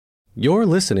You're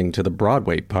listening to the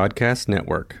Broadway Podcast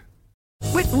Network.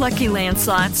 With Lucky Land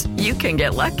Slots, you can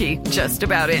get lucky just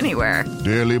about anywhere.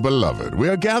 Dearly beloved, we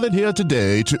are gathered here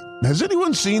today to... Has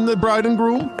anyone seen the bride and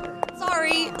groom?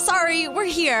 Sorry, we're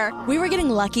here. We were getting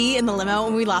lucky in the limo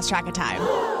and we lost track of time.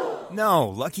 No,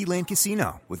 Lucky Land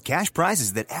Casino, with cash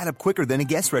prizes that add up quicker than a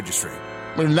guest registry.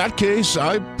 In that case,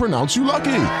 I pronounce you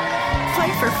lucky.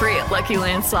 Play for free at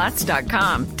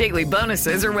LuckyLandSlots.com. Daily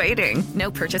bonuses are waiting. No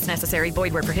purchase necessary.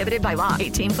 Void where prohibited by law.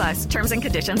 18+. Terms and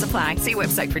conditions apply. See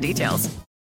website for details.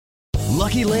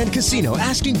 Lucky Land Casino,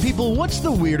 asking people, what's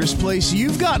the weirdest place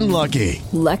you've gotten lucky?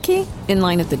 Lucky? In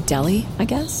line at the deli, I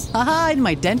guess? Aha, in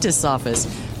my dentist's office.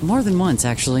 More than once,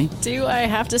 actually. Do I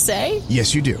have to say?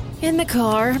 Yes, you do. In the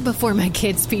car before my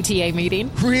kids' PTA meeting.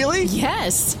 Really?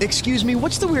 Yes. Excuse me,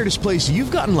 what's the weirdest place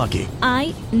you've gotten lucky?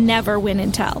 I never win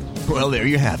and tell. Well, there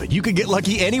you have it. You can get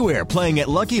lucky anywhere, playing at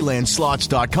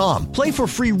LuckyLandSlots.com. Play for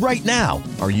free right now.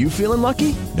 Are you feeling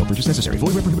lucky? No purchase necessary.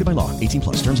 Void where prohibited by law.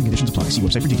 18+. Terms and conditions apply. See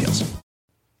website for details.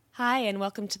 Hi, and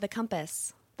welcome to The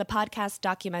Compass, the podcast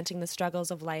documenting the struggles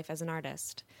of life as an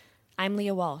artist. I'm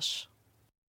Leah Walsh.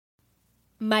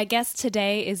 My guest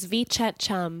today is Vichet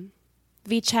Chum.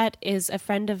 Vichet is a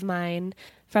friend of mine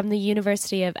from the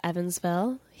University of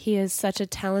Evansville. He is such a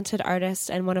talented artist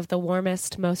and one of the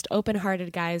warmest, most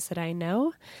open-hearted guys that I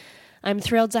know. I'm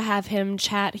thrilled to have him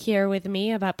chat here with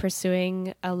me about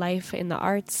pursuing a life in the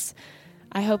arts.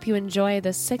 I hope you enjoy the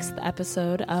 6th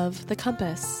episode of The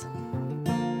Compass.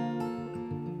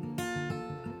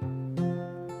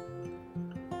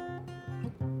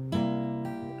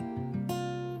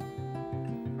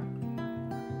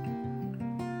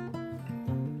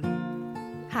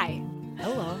 Hi.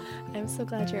 Hello. I'm so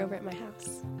glad you're over at my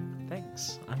house.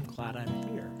 Thanks. I'm glad I'm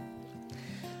here.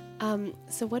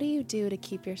 So what do you do to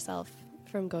keep yourself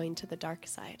from going to the dark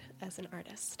side as an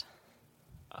artist?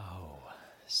 Oh,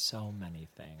 so many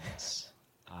things.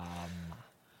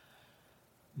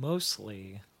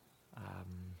 Mostly,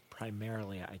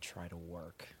 primarily, I try to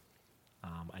work.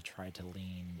 I try to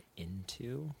lean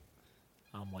into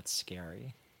what's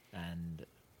scary and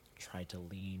try to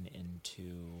lean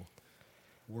into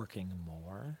working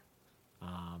more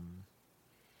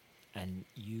and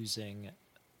using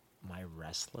my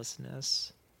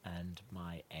restlessness and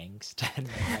my angst and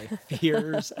my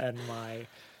fears and my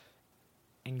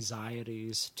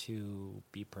anxieties to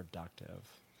be productive.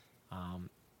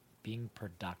 Being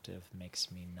productive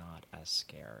makes me not as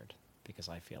scared because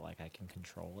I feel like I can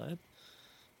control it.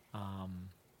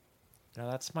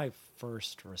 That's my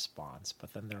first response,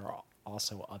 but then there are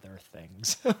also other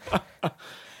things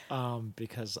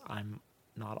because I'm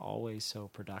not always so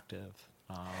productive.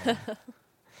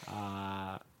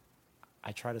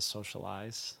 I try to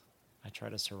socialize. I try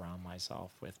to surround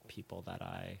myself with people that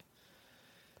I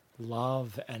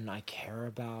love and I care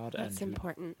about. That's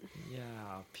important.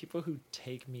 Yeah, people who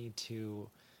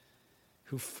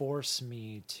who force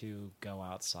me to go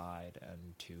outside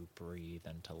and to breathe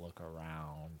and to look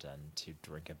around and to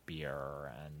drink a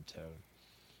beer and to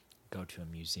go to a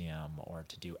museum or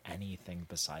to do anything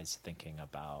besides thinking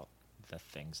about the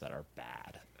things that are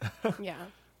bad. Yeah.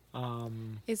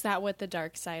 Is that what the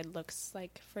dark side looks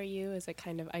like for you? Is it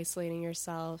kind of isolating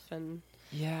yourself and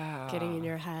getting in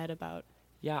your head about...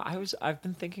 Yeah, I've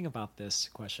been thinking about this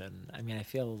question. I mean, I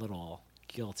feel a little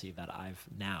guilty that I've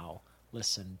now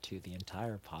listened to the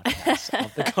entire podcast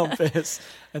of The Compass.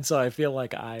 And so I feel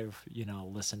like I've,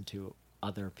 listened to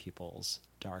other people's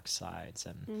dark sides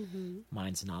and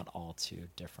mine's not all too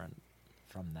different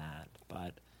from that.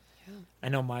 But I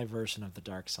know my version of the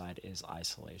dark side is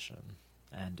isolation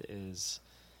and is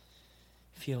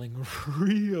feeling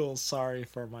real sorry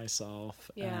for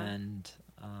myself and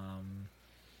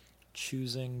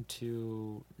choosing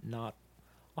to not,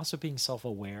 also being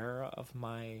self-aware of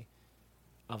my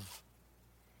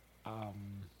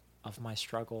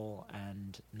struggle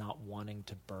and not wanting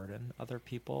to burden other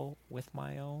people with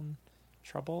my own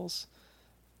troubles.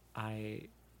 I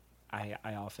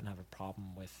often have a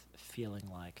problem with feeling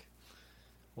like,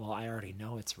 well, I already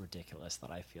know it's ridiculous that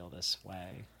I feel this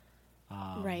way.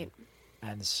 Right.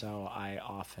 And so I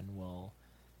often will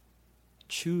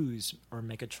choose or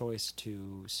make a choice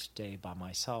to stay by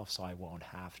myself so I won't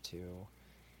have to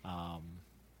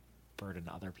burden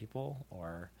other people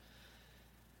or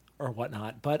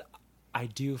whatnot. But I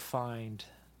do find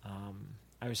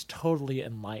I was totally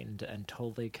enlightened and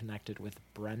totally connected with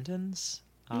Brendan's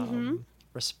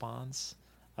response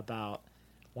about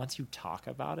once you talk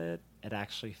about it, it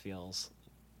actually feels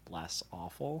less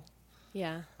awful.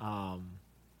 Yeah.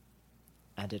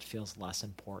 And it feels less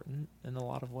important in a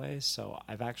lot of ways. So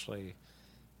I've actually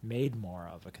made more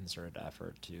of a concerted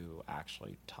effort to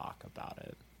actually talk about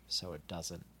it so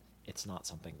it's not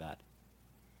something that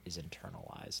is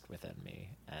internalized within me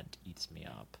and eats me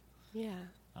up. Yeah.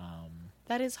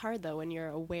 That is hard, though, when you're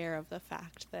aware of the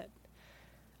fact that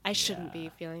I shouldn't be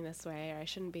feeling this way, or I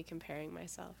shouldn't be comparing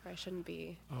myself, or I shouldn't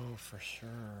be... Oh, for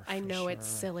sure. I know it's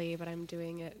silly, but I'm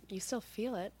doing it. You still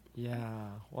feel it. Yeah.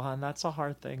 Well, and that's a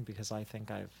hard thing, because I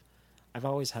think I've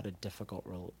always had a difficult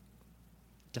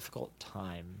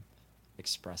time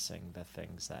expressing the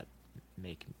things that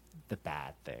make the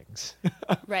bad things.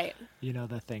 Right. You know,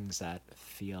 the things that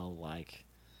feel like...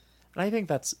 And I think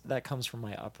that comes from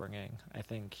my upbringing. I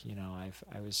think, you know,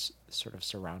 I was sort of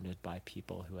surrounded by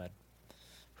people who had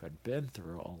been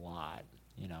through a lot,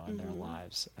 you know, in their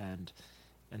lives, and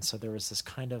so there was this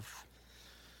kind of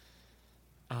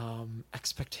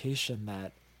expectation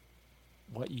that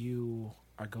what you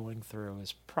are going through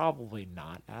is probably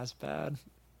not as bad.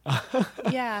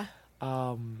 Yeah.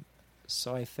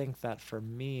 So I think that for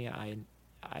me,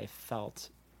 I felt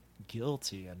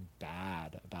guilty and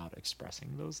bad about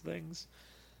expressing those things,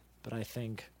 but I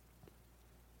think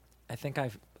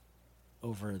I've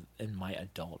in my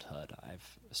adulthood,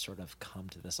 I've sort of come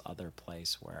to this other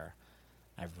place where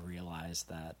I've realized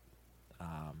that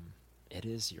it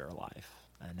is your life,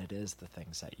 and it is the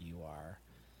things that you are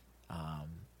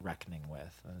reckoning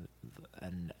with,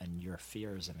 and your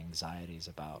fears and anxieties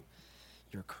about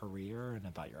your career and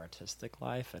about your artistic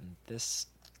life. And this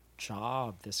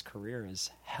career is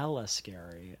hella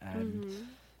scary,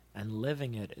 and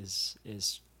living it is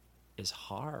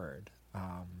hard.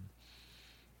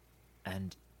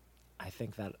 And I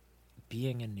think that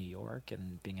being in New York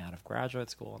and being out of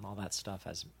graduate school and all that stuff,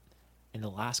 in the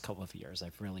last couple of years,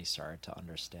 I've really started to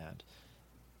understand,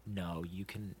 no, you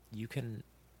can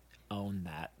own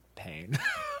that pain.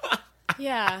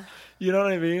 Yeah. You know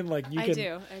what I mean? Like I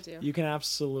do. You can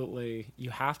absolutely,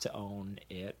 you have to own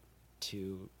it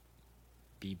to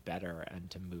be better and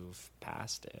to move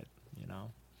past it, you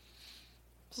know?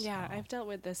 Yeah, I've dealt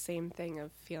with the same thing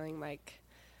of feeling like,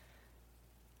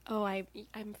 oh,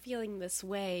 I'm feeling this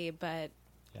way, but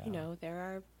you know,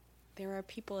 there are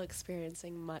people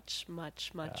experiencing much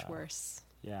worse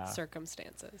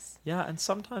circumstances. Yeah, and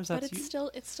sometimes that's... But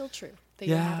it's still true that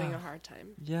you're having a hard time.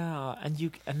 Yeah,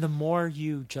 and the more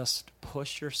you just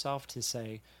push yourself to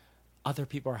say other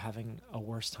people are having a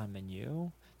worse time than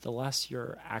you, the less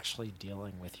you're actually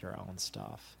dealing with your own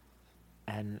stuff.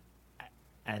 And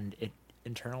it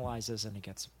internalizes, and it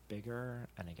gets bigger,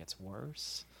 and it gets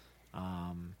worse.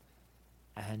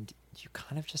 And you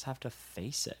kind of just have to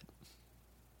face it,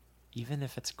 even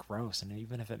if it's gross, and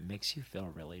even if it makes you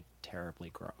feel really terribly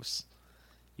gross.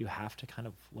 You have to kind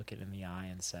of look it in the eye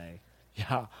and say,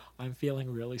 yeah, I'm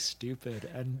feeling really stupid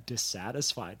and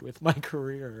dissatisfied with my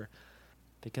career.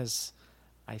 Because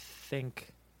I think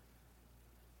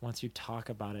once you talk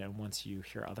about it and once you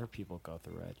hear other people go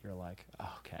through it, you're like,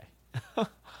 oh, okay.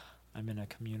 I'm in a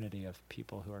community of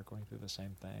people who are going through the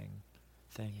same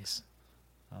things.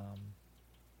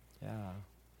 Yeah.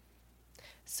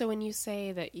 So when you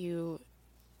say that you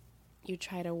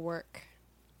try to work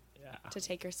to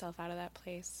take yourself out of that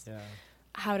place,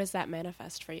 how does that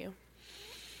manifest for you?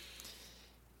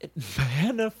 It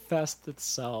manifests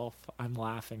itself. I'm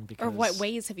laughing because... Or what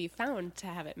ways have you found to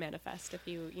have it manifest? If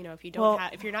you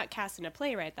if you're not casting a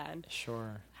play right then,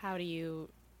 sure. How do you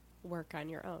work on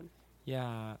your own?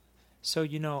 Yeah. So,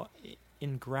 you know,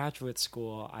 in graduate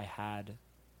school, I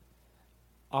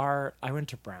went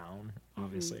to Brown,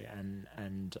 obviously,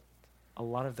 and a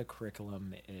lot of the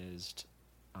curriculum is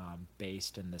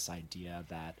based in this idea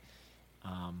that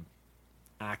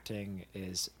acting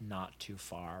is not too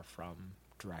far from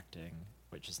directing,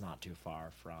 which is not too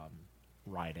far from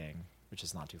writing, which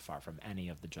is not too far from any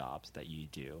of the jobs that you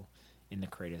do in the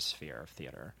creative sphere of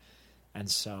theater. And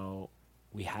so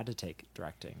we had to take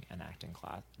directing and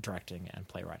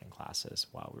playwriting classes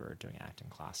while we were doing acting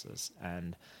classes.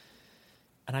 And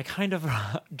I kind of,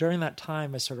 during that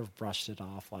time, I sort of brushed it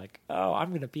off like, oh, I'm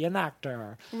going to be an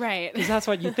actor. Right. Because that's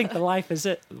what you think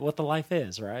what the life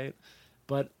is, right?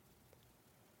 But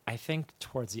I think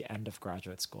towards the end of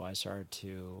graduate school, I started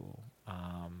to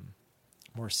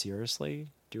more seriously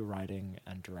do writing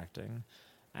and directing.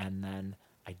 And then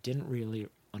I didn't really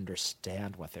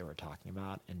understand what they were talking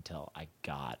about until I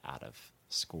got out of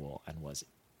school and was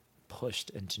pushed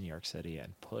into New York City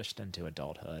and pushed into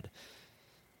adulthood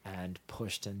and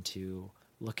pushed into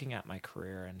looking at my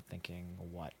career and thinking,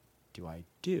 what do I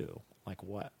do? Like,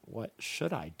 what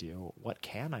should I do? What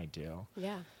can I do?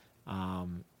 Yeah.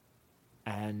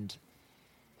 And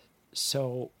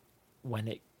so when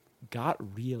it got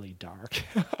really dark,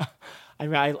 I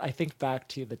mean, I think back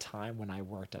to the time when I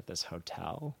worked at this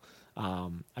hotel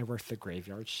I worked the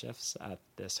graveyard shifts at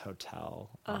this hotel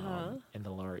in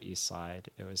the Lower East Side.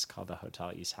 It was called the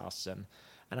Hotel East Houston.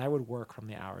 And I would work from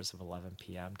the hours of 11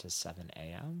 p.m. to 7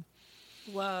 a.m.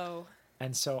 Whoa.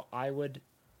 And so I would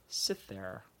sit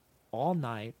there all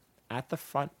night at the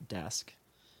front desk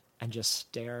and just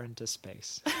stare into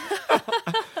space.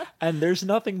 And there's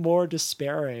nothing more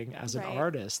despairing as an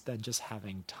artist than just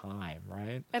having time,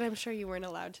 right? And I'm sure you weren't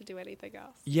allowed to do anything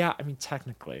else. Yeah, I mean,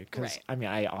 technically, because, I mean,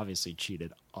 I obviously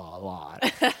cheated a lot.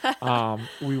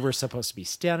 We were supposed to be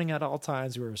standing at all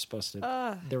times. We were supposed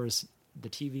to, the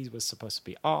TV was supposed to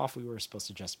be off. We were supposed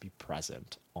to just be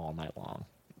present all night long.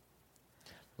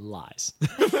 Lies.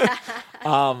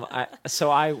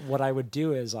 What I would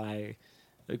do is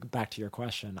back to your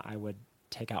question, I would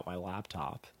take out my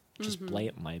laptop just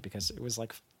blatantly because it was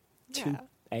like 2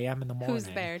 a.m. in the morning. Who's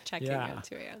there checking at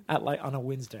 2 a.m.? On a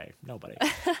Wednesday? Nobody.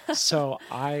 So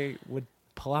I would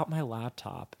pull out my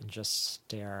laptop and just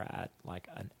stare at like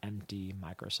an empty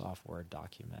Microsoft Word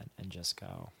document and just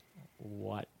go,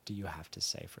 what do you have to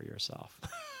say for yourself?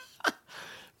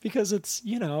 Because it's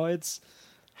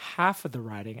half of the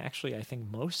writing. Actually, I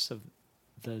think most of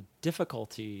the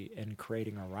difficulty in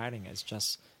creating a writing is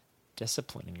just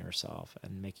disciplining yourself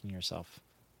and making yourself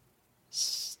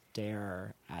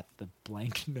stare at the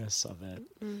blankness of it.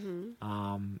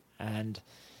 And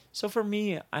so for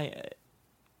me, I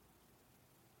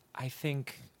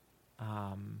think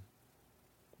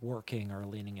working or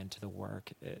leaning into the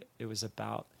work,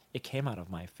 it came out of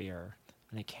my fear,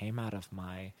 and it came out of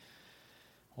my,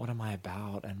 what am I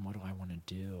about and what do I want to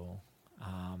do?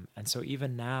 And so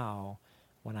even now,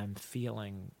 when I'm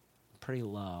feeling pretty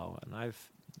low, and I've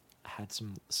had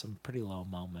some pretty low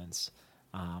moments,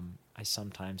 I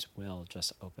sometimes will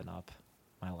just open up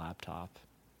my laptop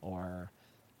or,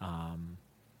 I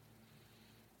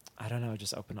don't know,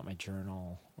 just open up my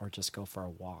journal or just go for a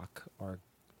walk or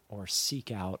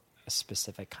seek out a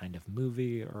specific kind of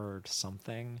movie or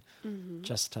something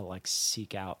just to like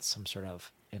seek out some sort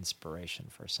of inspiration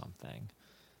for something.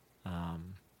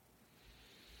 And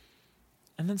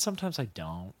then sometimes I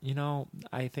don't,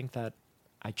 I think that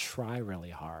I try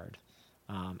really hard.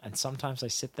 And sometimes I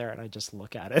sit there and I just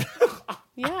look at it.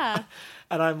 Yeah.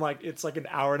 And I'm like, it's like an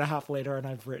hour and a half later and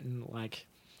I've written like,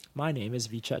 my name is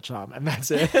Vichet Chum, and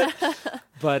that's it.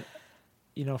 But,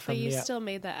 for me, you still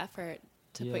made the effort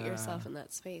to put yourself in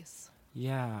that space.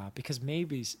 Yeah, because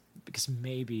maybe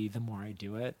the more I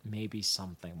do it, maybe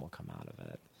something will come out of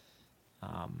it.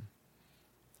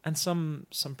 And some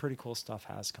pretty cool stuff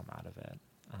has come out of it.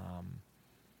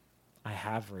 I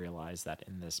have realized that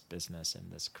in this business,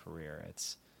 in this career,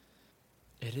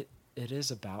 it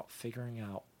is about figuring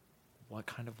out what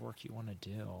kind of work you want to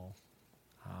do,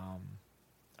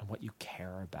 and what you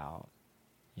care about.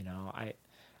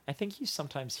 I think you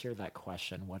sometimes hear that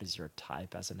question, what is your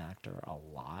type as an actor, a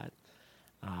lot.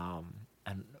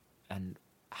 And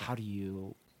how do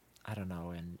you, I don't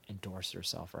know, endorse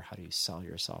yourself, or how do you sell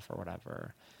yourself or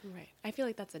whatever? Right. I feel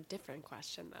like that's a different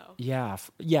question, though. Yeah,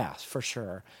 for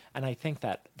sure. And I think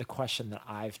that the question that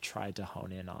I've tried to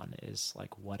hone in on is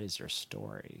like, what is your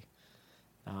story?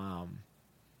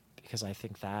 Because I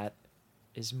think that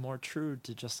is more true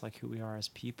to just like who we are as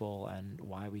people and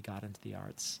why we got into the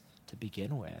arts to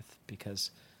begin with,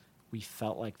 because we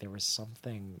felt like there was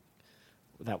something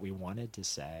that we wanted to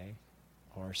say,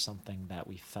 or something that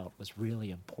we felt was really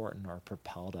important or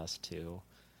propelled us to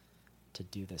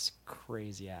do this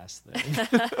crazy ass thing.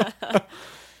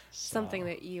 Something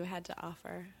that you had to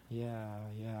offer. Yeah.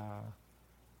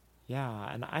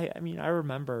 And I mean, I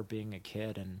remember being a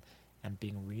kid and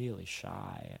being really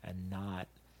shy and not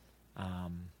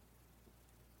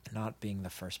being the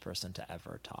first person to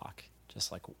ever talk,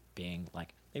 just like being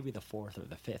like maybe the fourth or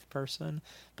the fifth person,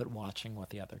 but watching what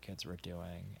the other kids were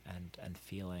doing and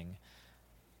feeling,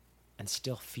 and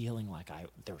still feeling like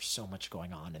there was so much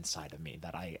going on inside of me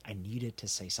that I needed to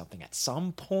say something at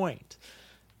some point,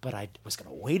 but I was going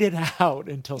to wait it out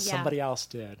until somebody else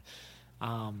did.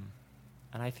 And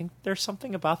I think there's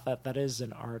something about that is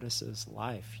an artist's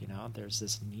life, there's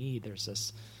this need,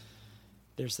 there's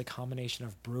the combination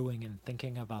of brewing and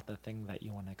thinking about the thing that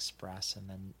you want to express, and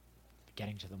then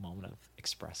getting to the moment of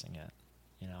expressing it,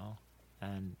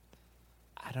 and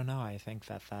I don't know, I think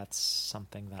that that's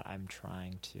something that I'm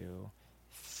trying to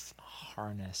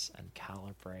harness and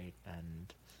calibrate,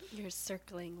 and you're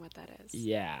circling what that is.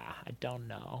 Yeah, I don't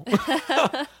know.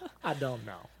 I don't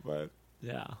know, but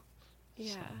yeah.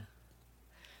 Yeah. So.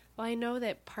 Well, I know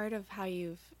that part of how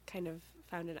you've kind of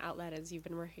found an outlet is you've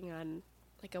been working on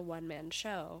like a one-man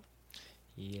show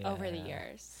over the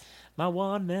years. My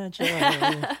one-man show.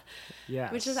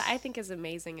 Yes. Which is, I think, is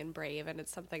amazing and brave, and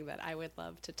it's something that I would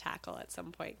love to tackle at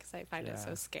some point because I find it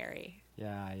so scary.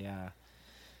 Yeah.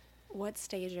 What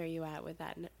stage are you at with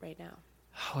that right now?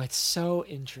 Oh, it's so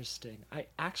interesting. I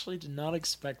actually did not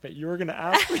expect that you were going to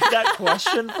ask me that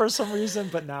question for some reason,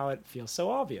 but now it feels so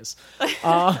obvious.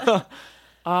 No,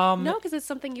 because it's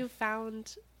something you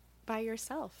found by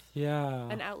yourself. Yeah.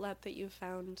 An outlet that you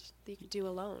found that you could do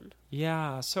alone.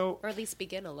 Yeah, so... Or at least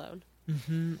begin alone.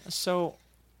 Mm-hmm. So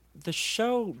the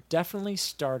show definitely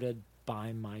started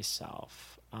by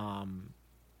myself.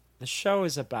 The show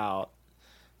is about...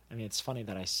 I mean, it's funny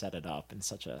that I set it up in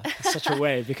such a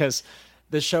way because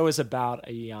the show is about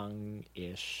a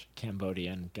young-ish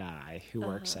Cambodian guy who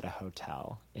works at a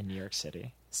hotel in New York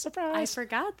City. Surprise! I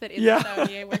forgot that in the show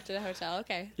he worked at a hotel.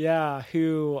 Okay. Yeah,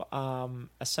 who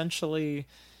essentially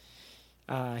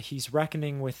he's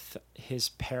reckoning with his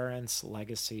parents'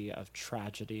 legacy of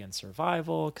tragedy and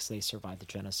survival because they survived the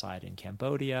genocide in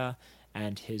Cambodia,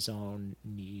 and his own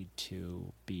need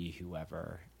to be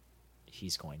whoever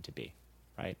he's going to be.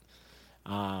 Right.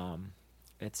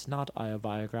 It's not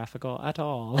autobiographical at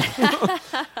all.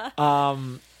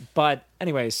 But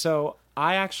anyway, so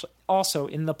I actually also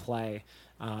in the play,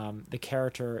 the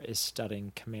character is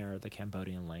studying Khmer, the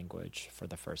Cambodian language, for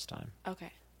the first time.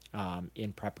 Okay.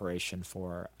 In preparation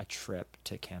for a trip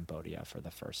to Cambodia for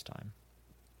the first time.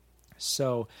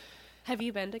 So, have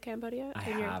you been to Cambodia? I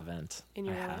haven't. In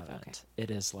your life? Haven't. Okay. It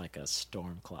is like a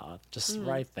storm cloud, just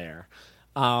right there.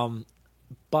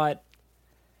 But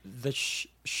the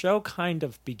show did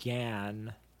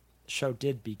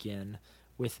begin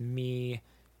with me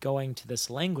going to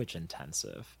this language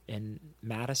intensive in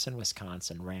Madison,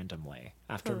 Wisconsin, randomly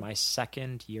after my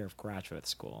second year of graduate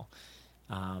school.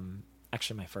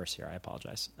 Actually, my first year, I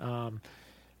apologize.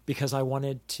 Because I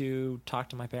wanted to talk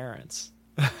to my parents.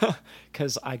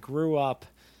 Because I grew up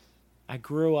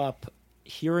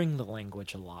hearing the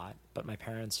language a lot, but my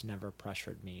parents never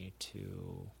pressured me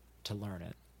to learn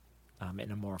it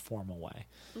in a more formal way.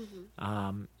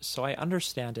 Mm-hmm. So I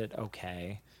understand it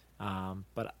okay,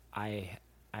 but I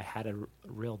had a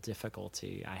real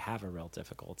difficulty. I have a real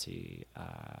difficulty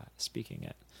speaking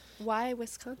it. Why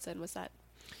Wisconsin? Was that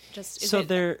just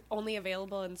they're only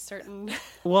available in certain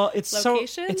it's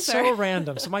locations? So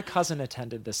random. So my cousin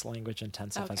attended this language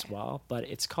intensive as well, but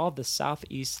it's called the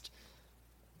Southeast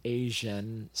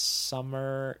Asian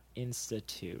Summer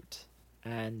Institute,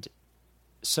 and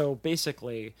so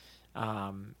basically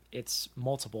it's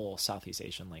multiple Southeast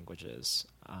Asian languages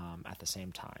at the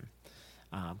same time,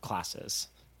 classes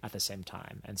at the same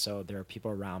time. And so there are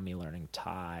people around me learning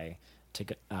Thai,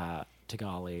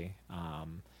 Tagali,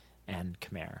 and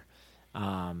Khmer,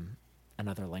 and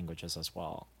other languages as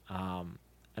well.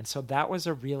 And so that was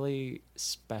a really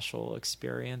special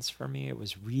experience for me. It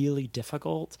was really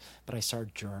difficult, but I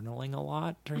started journaling a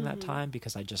lot during that time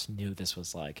because I just knew this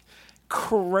was like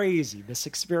crazy. This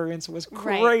experience was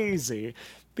crazy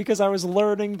because I was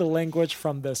learning the language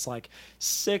from this like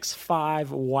 6'5"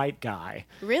 white guy.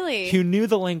 Really? Who knew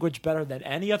the language better than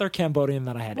any other Cambodian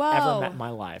that I had ever met in my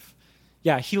life.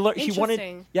 Yeah, he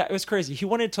wanted. Yeah, it was crazy. He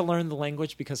wanted to learn the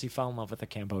language because he fell in love with a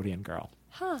Cambodian girl.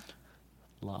 Huh.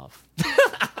 Love.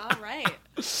 All right.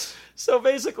 So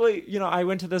basically, I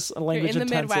went to this language You're in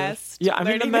the intensive. Midwest. Yeah, I'm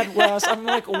in the Midwest. I'm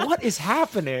like, what is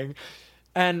happening?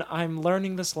 And I'm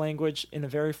learning this language in a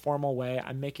very formal way.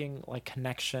 I'm making like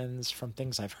connections from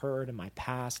things I've heard in my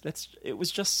past. It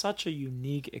was just such a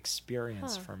unique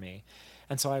experience for me.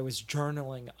 And so I was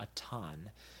journaling a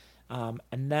ton.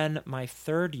 And then my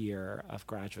third year of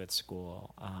graduate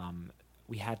school,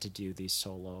 we had to do these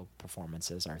solo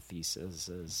performances, our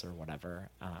theses or whatever,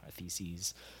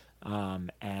 theses.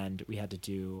 And we had to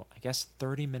do, I guess,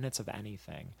 30 minutes of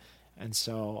anything. And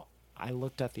so I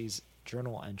looked at these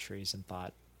journal entries and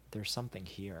thought, there's something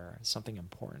here, something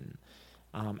important.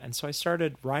 And so I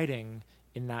started writing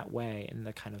in that way, in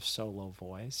the kind of solo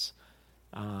voice.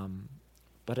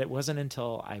 But it wasn't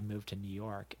until I moved to New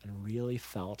York and really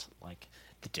felt like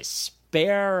the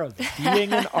despair of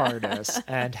being an artist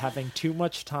and having too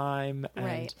much time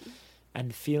and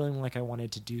feeling like I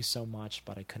wanted to do so much,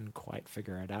 but I couldn't quite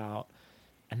figure it out.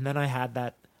 And then I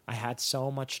had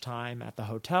so much time at the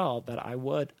hotel that I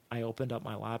opened up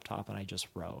my laptop and I just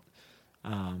wrote.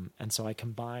 And so I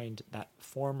combined that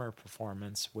former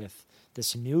performance with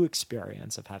this new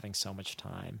experience of having so much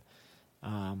time.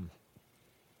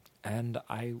 And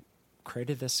I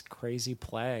created this crazy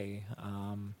play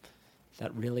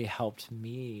that really helped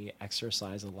me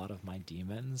exercise a lot of my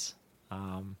demons.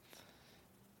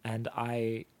 And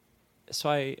I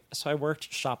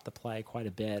worked the play quite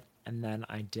a bit, and then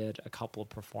I did a couple of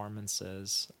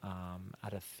performances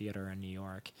at a theater in New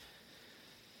York.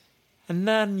 And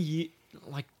then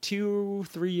like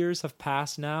 2-3 years have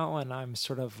passed now, and I'm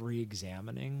sort of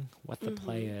re-examining what the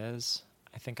play is.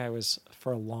 I think I was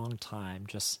for a long time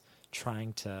just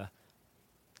trying to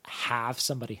have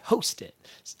somebody host it,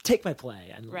 take my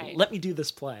play, and let me do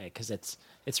this play because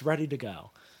it's ready to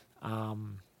go.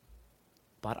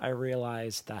 But I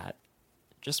realized that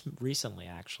just recently,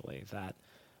 actually, that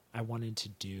I wanted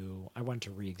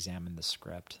to re-examine the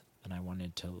script, and I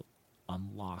wanted to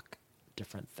unlock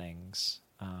different things,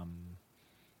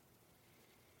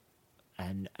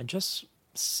 and just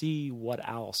see what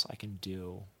else I can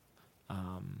do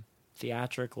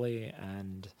theatrically,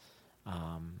 and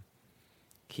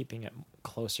keeping it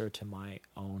closer to my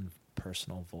own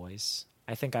personal voice.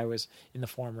 I think I was, in the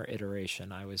former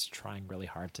iteration, I was trying really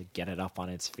hard to get it up on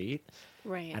its feet.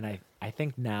 Right. And I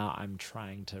think now I'm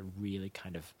trying to really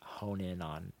kind of hone in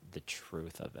on the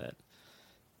truth of it.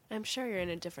 I'm sure you're in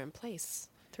a different place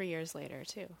 3 years later,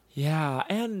 too. Yeah,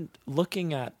 and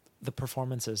looking at the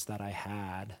performances that I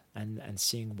had and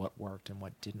seeing what worked and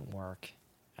what didn't work,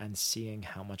 and seeing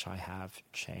how much I have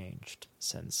changed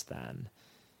since then.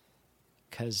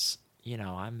 Because, you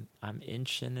know, I'm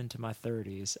inching into my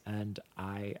 30s, and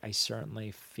I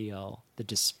certainly feel the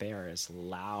despair is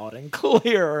loud and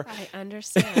clear. I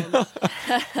understand.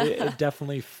 It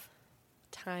definitely...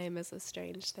 Time is a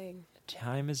strange thing.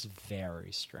 Time is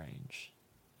very strange.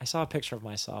 I saw a picture of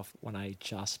myself when I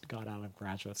just got out of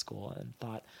graduate school and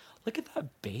thought, look at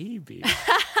that baby.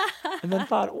 And then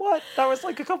thought, what? That was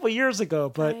like a couple years ago.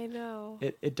 But I know.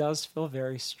 It does feel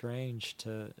very strange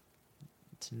to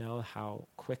know how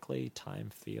quickly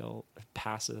time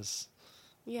passes.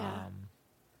 Yeah.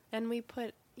 And we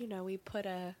put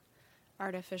a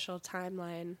artificial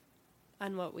timeline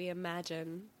on what we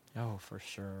imagine. Oh, for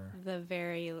sure. The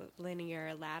very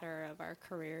linear ladder of our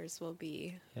careers will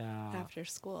be after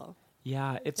school.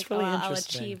 Yeah, it's like, really I'll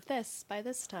interesting. achieve this by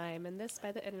this time and this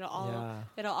by the, and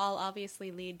it'll all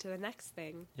obviously lead to the next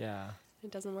thing. Yeah. It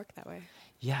doesn't work that way.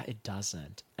 Yeah, it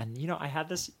doesn't. And, you know, I had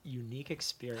this unique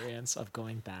experience of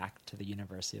going back to the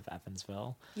University of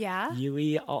Evansville. Yeah?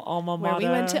 UE, alma mater.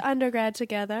 Where we went to undergrad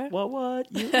together. What?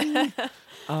 UE.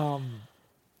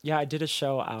 Yeah, I did a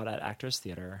show out at Actors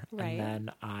Theater. Right. And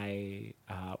then I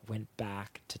went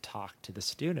back to talk to the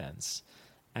students.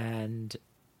 And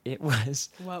it was...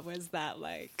 What was that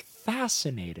like?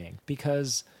 Fascinating,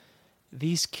 because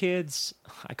these kids,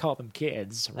 I call them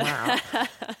kids, wow.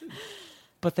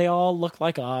 But they all look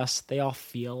like us. They all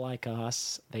feel like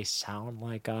us. They sound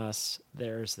like us.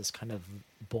 There's this kind of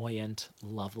buoyant,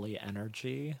 lovely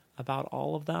energy about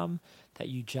all of them that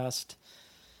you can't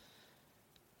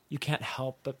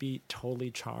help but be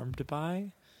totally charmed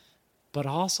by. But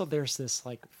also there's this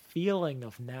like feeling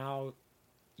of, now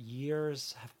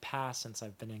years have passed since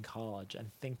I've been in college,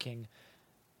 and thinking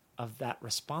of that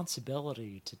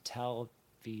responsibility to tell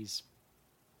these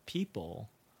people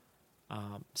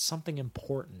something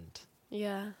important,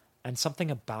 and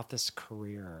something about this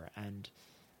career, and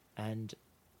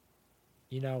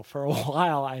you know, for a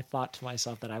while I thought to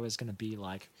myself that I was going to be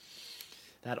like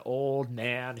that old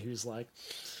man who's like,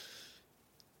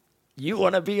 you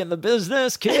want to be in the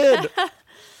business, kid?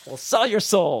 Well, sell your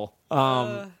soul.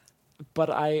 But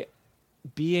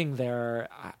being there,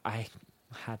 I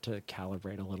had to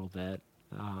calibrate a little bit,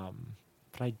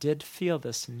 but I did feel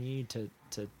this need to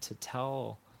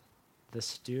tell the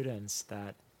students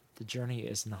that the journey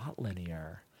is not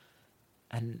linear.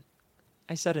 And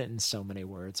I said it in so many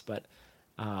words, but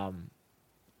I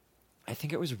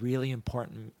think it was really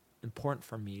important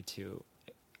for me to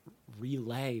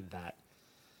relay that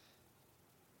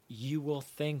you will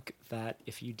think that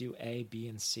if you do A, B,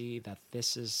 and C, that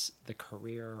this is the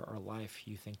career or life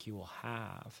you think you will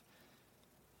have.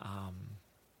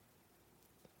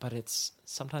 But it's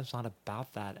sometimes not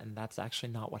about that, and that's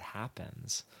actually not what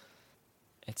happens.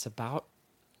 It's about,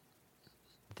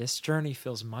 this journey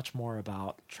feels much more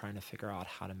about trying to figure out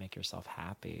how to make yourself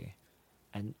happy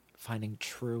and finding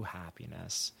true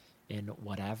happiness in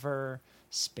whatever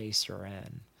space you're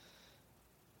in.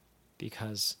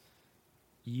 Because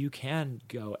you can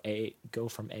go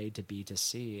from A to B to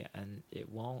C, and it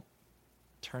won't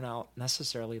turn out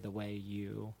necessarily the way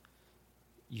you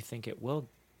think it will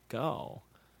go.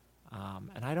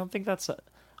 And I don't think that's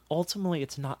ultimately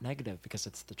it's not negative, because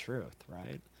it's the truth,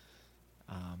 right?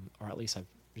 Or at least I've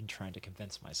been trying to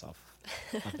convince myself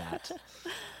of that.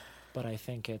 But I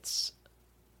think it's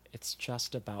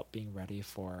just about being ready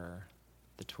for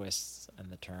the twists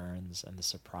and the turns and the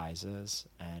surprises,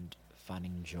 and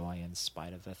finding joy in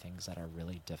spite of the things that are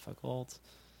really difficult.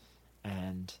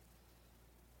 And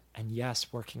yes,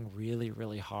 working really,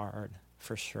 really hard,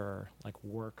 for sure. Like,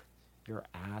 work your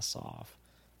ass off.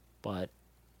 but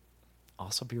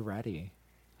also be ready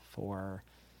for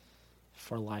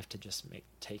life to just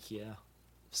take you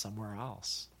somewhere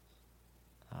else.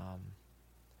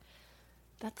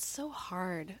 That's so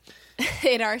hard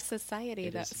in our society,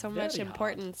 It that is so much very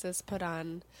importance is put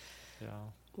on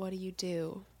what do you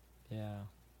do? Yeah.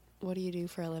 What do you do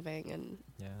for a living, and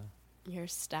Yeah. your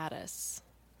status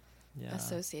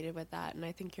associated with that. And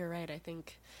I think you're right. I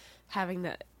think having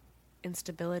the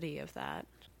instability of that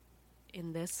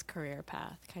in this career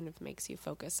path kind of makes you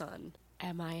focus on,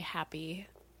 am I happy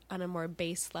on a more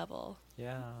base level?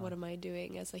 Yeah. What am I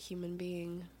doing as a human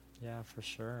being? Yeah, for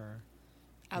sure.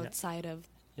 Outside of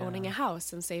owning a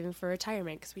house and saving for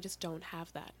retirement, because we just don't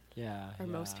have that. Yeah. Or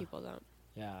most people don't.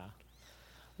 Yeah.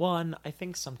 Well, and I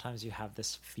think sometimes you have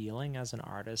this feeling as an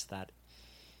artist that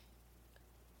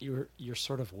you're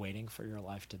sort of waiting for your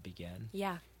life to begin.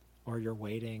 Yeah. Or you're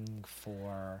waiting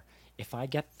for, if I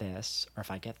get this or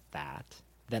if I get that,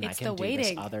 then I can do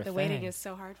this other thing. The waiting is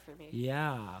so hard for me.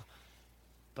 Yeah.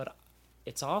 But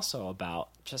it's also about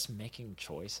just making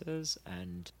choices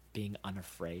and being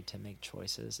unafraid to make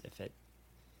choices,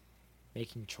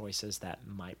 making choices that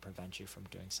might prevent you from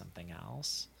doing something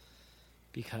else,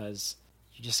 because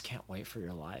you just can't wait for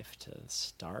your life to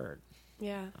start.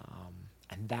 Yeah.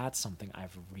 And that's something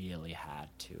I've really had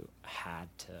to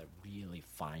really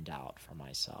find out for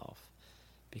myself,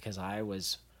 because I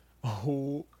was,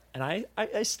 and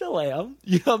I still am,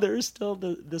 there's still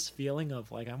this feeling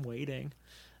of like, I'm waiting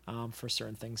for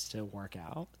certain things to work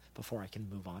out before I can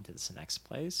move on to this next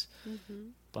place. Mm-hmm.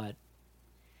 But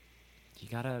you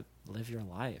gotta live your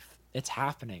life. It's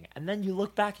happening. And then you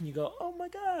look back and you go, oh my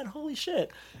God, holy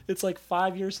shit. It's like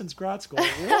 5 years since grad school.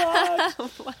 What?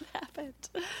 What happened?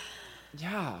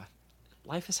 Yeah.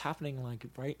 Life is happening like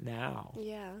right now.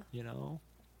 Yeah.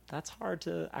 That's hard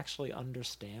to actually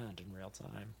understand in real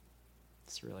time.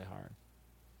 It's really hard.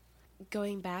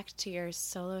 Going back to your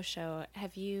solo show,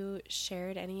 have you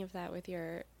shared any of that with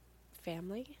your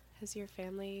family? Has your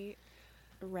family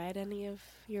read any of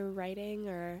your writing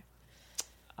or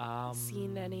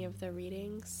seen any of the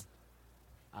readings?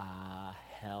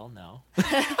 Hell no.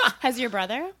 Has your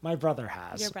brother? My brother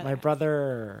has. Your brother My has.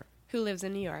 brother... Who lives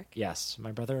in New York? Yes.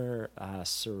 My brother,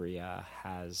 Surya,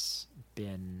 has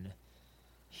been...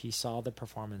 He saw the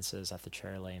performances at the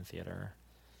Cherry Lane Theater,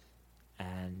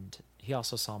 and he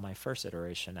also saw my first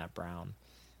iteration at Brown,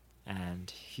 and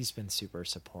he's been super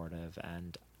supportive.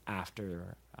 And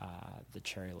after the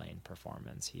Cherry Lane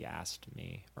performance, he asked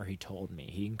me, or he told me,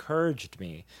 he encouraged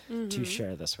me to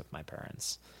share this with my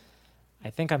parents. I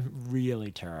think I'm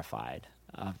really terrified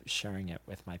of sharing it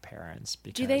with my parents.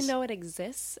 Because do they know it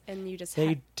exists and you just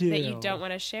do. That you don't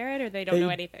want to share it, or they don't know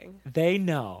anything? They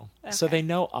know. Okay. So they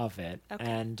know of it. Okay.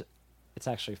 And it's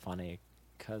actually funny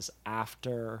because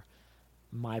after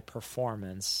my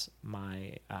performance,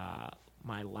 my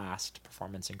last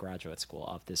performance in graduate school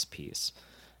of this piece,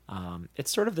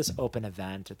 it's sort of this open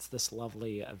event. It's this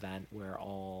lovely event where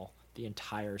the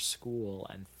entire school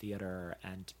and theater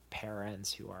and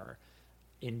parents who are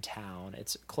in town,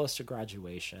 it's close to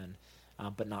graduation,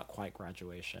 but not quite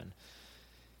graduation.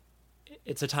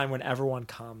 It's a time when everyone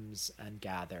comes and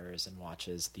gathers and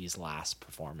watches these last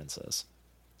performances.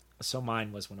 So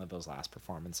mine was one of those last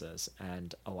performances,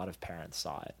 and a lot of parents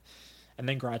saw it. And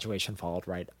then graduation followed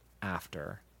right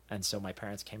after. And so my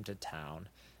parents came to town,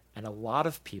 and a lot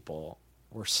of people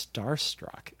were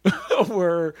starstruck.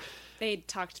 They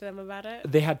talked to them about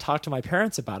it? They had talked to my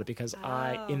parents about it because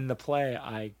in the play,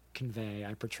 I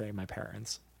portray my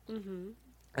parents. Mm-hmm.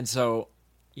 And so,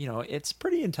 it's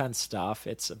pretty intense stuff.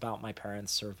 It's about my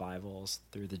parents' survivals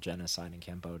through the genocide in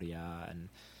Cambodia, and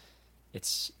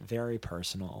it's very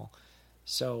personal.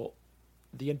 So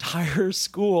the entire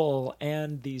school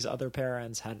and these other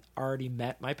parents had already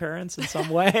met my parents in some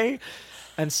way.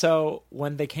 And so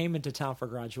when they came into town for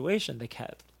graduation, they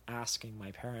kept asking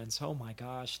my parents, oh my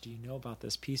gosh, do you know about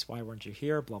this piece? Why weren't you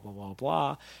here? Blah, blah, blah,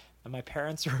 blah. And my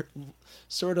parents were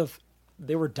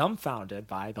they were dumbfounded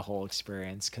by the whole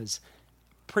experience because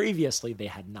previously they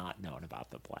had not known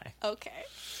about the play. Okay.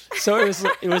 So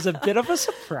it was a bit of a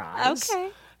surprise. Okay.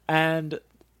 And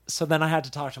so then I had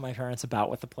to talk to my parents about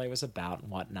what the play was about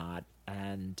and whatnot.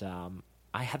 And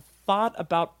I had thought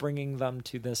about bringing them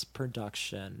to this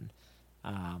production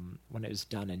when it was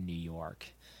done in New York.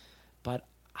 But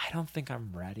I don't think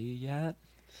I'm ready yet.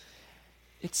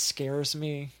 It scares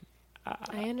me.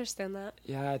 I understand that.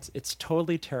 Yeah, it's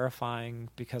totally terrifying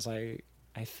because I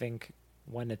think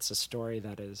when it's a story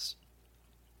that is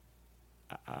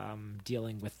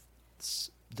dealing with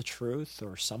the truth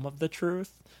or some of the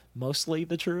truth, mostly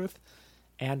the truth,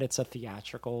 and it's a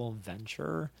theatrical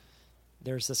venture,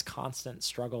 there's this constant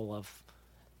struggle of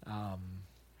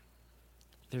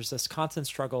there's this constant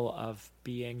struggle of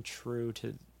being true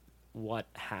to what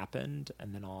happened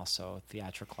and then also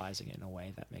theatricalizing it in a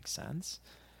way that makes sense.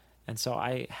 And so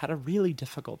I had a really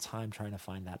difficult time trying to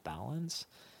find that balance.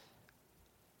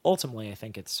 Ultimately, I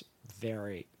think it's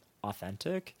very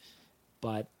authentic,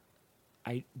 but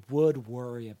I would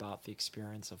worry about the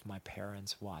experience of my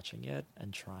parents watching it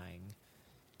and trying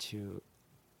to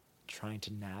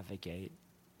navigate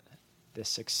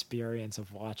this experience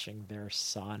of watching their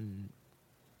son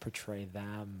portray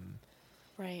them.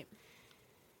 Right.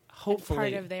 Hopefully,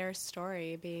 and part of their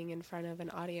story being in front of an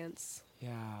audience.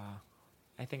 Yeah.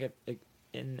 I think it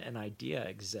in an idea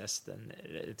exists, and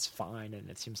it's fine, and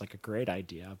it seems like a great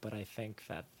idea, but I think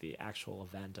that the actual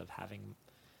event of having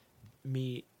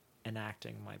me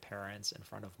enacting my parents in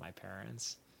front of my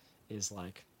parents is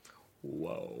like,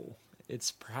 whoa,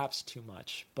 it's perhaps too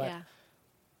much. But yeah.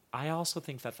 I also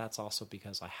think that that's also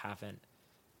because I haven't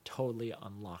totally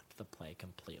unlocked the play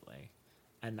completely.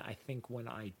 And I think when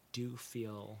I do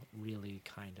feel really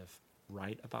kind of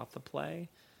right about the play,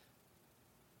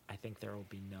 I think there will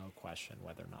be no question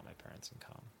whether or not my parents can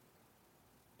come.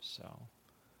 So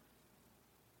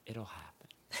it'll happen,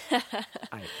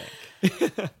 I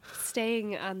think.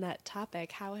 Staying on that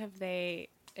topic, how have they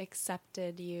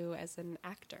accepted you as an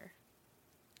actor?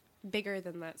 Bigger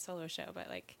than that solo show, but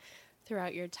like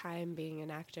throughout your time being an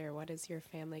actor, what is your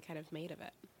family kind of made of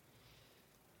it?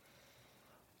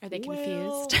 Are they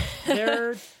confused?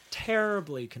 They're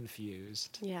terribly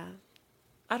confused. Yeah.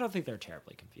 I don't think they're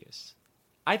terribly confused.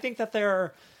 I think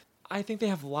they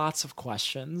have lots of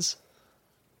questions.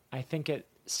 I think it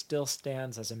still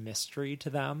stands as a mystery to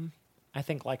them. I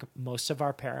think like most of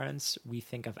our parents, we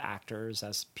think of actors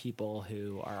as people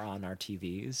who are on our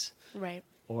TVs. Right.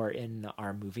 Or in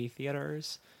our movie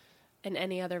theaters. And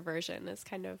any other version is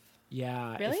kind of...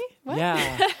 Yeah. Really? What?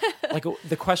 Yeah. Like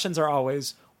the questions are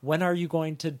always, when are you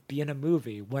going to be in a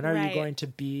movie? When are you going to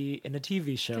be in a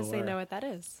TV show? Because they know what that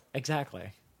is.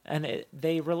 Exactly. And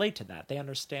they relate to that. They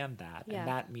understand that. Yeah. And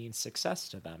that means success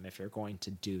to them if you're going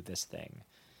to do this thing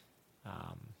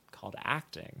called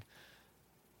acting.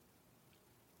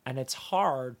 And it's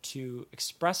hard to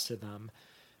express to them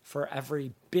for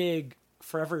every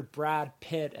Brad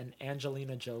Pitt and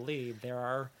Angelina Jolie, there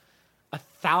are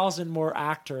 1,000 more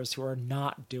actors who are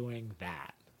not doing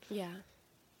that. Yeah.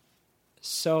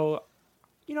 So,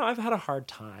 I've had a hard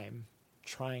time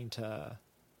trying to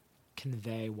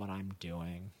convey what I'm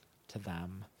doing to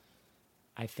them.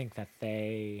 I think that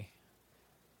they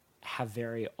have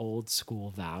very old school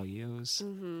values.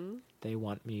 Mm-hmm. They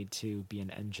want me to be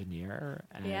an engineer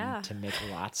and to make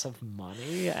lots of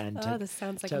money and this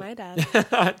sounds like my dad.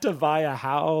 to buy a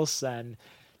house and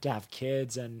to have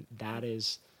kids, and that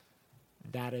is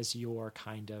your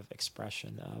kind of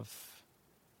expression of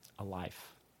a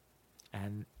life.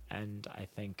 And I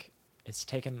think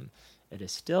it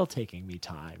is still taking me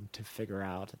time to figure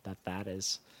out that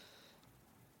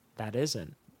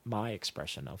isn't my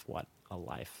expression of what a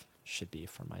life should be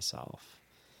for myself.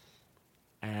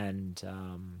 And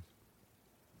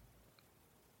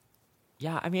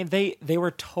they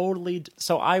were totally...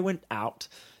 So I went out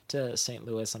to St.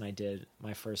 Louis and I did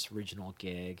my first regional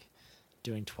gig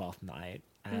doing 12th Night,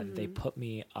 and they put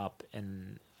me up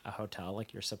in a hotel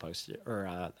like you're supposed to, or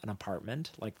an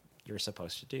apartment like you're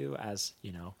supposed to do, as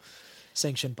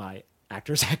sanctioned by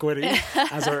Actors Equity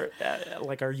as our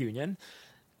union.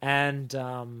 And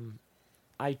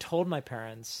I told my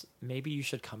parents, maybe you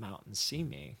should come out and see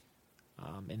me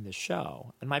in the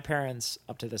show. And my parents,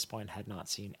 up to this point, had not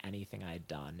seen anything I had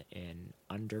done in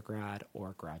undergrad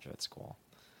or graduate school.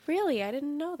 Really? I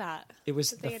didn't know that. It was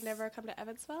they had never come to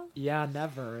Evansville? Yeah,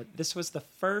 never. This was the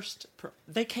first...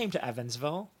 They came to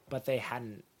Evansville, but they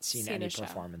hadn't seen any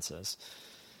performances.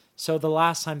 So the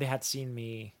last time they had seen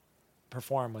me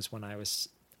perform was when I was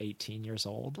 18 years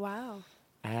old. Wow.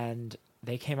 And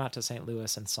they came out to St.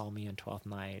 Louis and saw me in 12th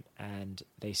Night, and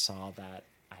they saw that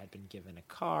I had been given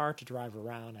a car to drive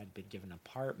around, I'd been given an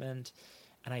apartment,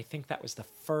 and I think that was the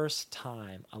first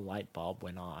time a light bulb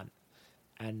went on.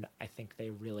 And I think they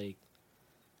really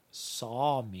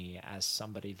saw me as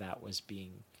somebody that was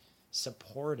being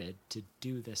supported to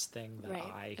do this thing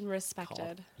that and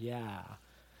respected.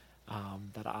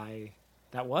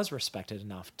 That was respected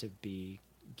enough to be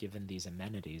given these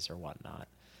amenities or whatnot.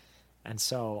 And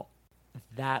so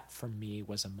that for me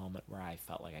was a moment where I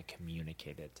felt like I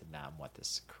communicated to them what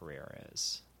this career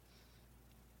is.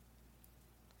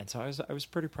 And so I was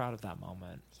pretty proud of that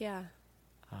moment. Yeah.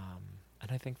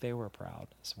 And I think they were proud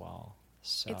as well.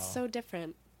 So it's so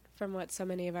different from what so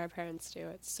many of our parents do.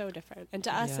 It's so different. And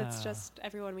to us, it's Yeah. just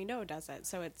everyone we know does it.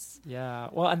 So it's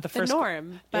Well, and the first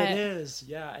norm. But it is,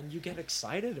 yeah. And you get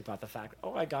excited about the fact,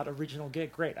 oh, I got a regional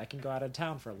gig. Great. I can go out of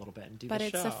town for a little bit and do the show. But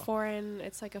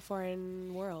it's like a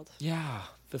foreign world. Yeah.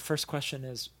 The first question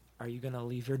is, are you going to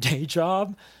leave your day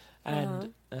job?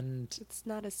 And it's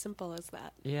not as simple as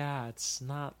that. Yeah, it's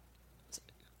not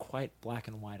quite black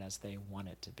and white as they want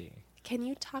it to be. Can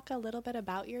you talk a little bit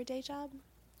about your day job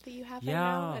that you have right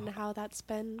now and how that's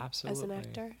been as an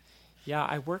actor? Yeah,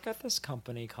 I work at this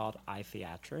company called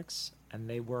iTheatrics, and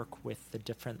they work with the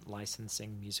different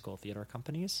licensing musical theater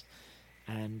companies,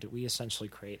 and we essentially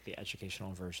create the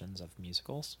educational versions of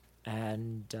musicals.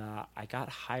 And I got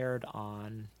hired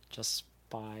on just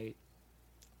by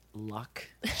luck,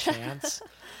 chance,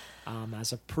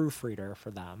 as a proofreader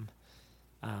for them.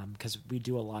 Because we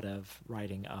do a lot of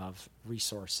writing of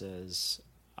resources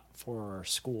for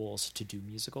schools to do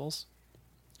musicals.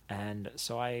 And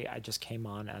so I just came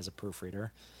on as a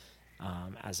proofreader,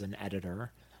 as an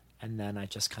editor, and then I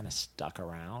just kind of stuck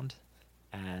around,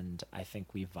 and I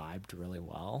think we vibed really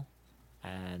well.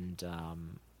 And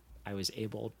I was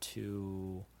able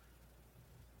to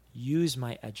use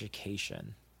my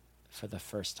education for the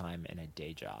first time in a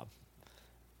day job.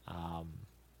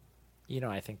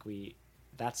 I think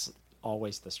that's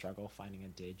always the struggle, finding a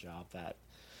day job that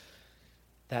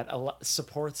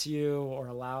supports you or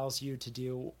allows you to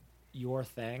do your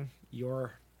thing,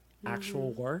 your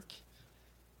actual work.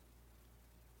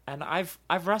 And I've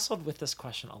wrestled with this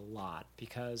question a lot,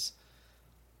 because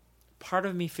part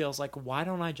of me feels like, why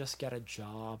don't I just get a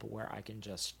job where I can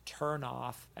just turn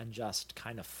off and just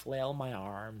kind of flail my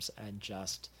arms and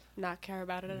just not care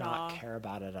about it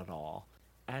at all.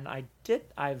 And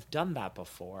I've done that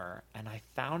before, and I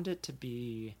found it to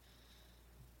be,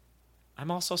 I'm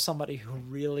also somebody who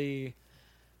really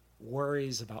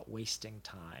worries about wasting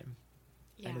time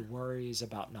and worries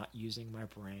about not using my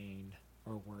brain,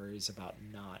 or worries about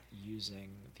not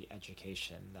using the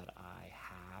education that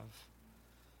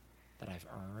I've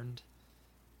earned.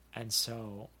 And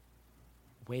so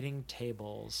waiting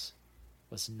tables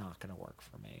was not going to work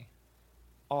for me.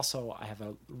 Also, I have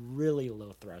a really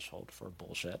low threshold for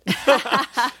bullshit.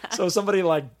 So if somebody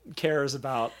cares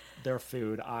about their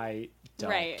food, I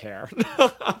don't care.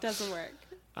 It doesn't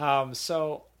work.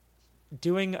 So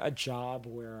doing a job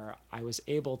where I was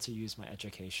able to use my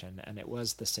education and it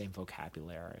was the same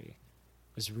vocabulary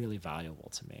was really valuable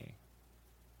to me.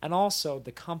 And also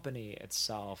the company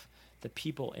itself, the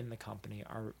people in the company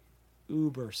are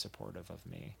uber supportive of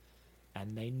me,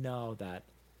 and they know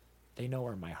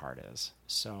where my heart is.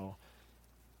 So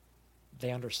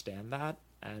they understand that,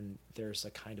 and there's a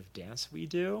kind of dance we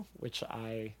do, which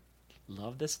I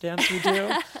love this dance we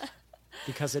do,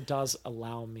 because it does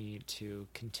allow me to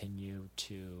continue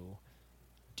to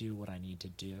do what I need to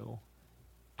do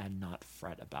and not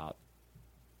fret about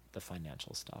the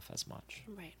financial stuff as much.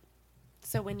 Right.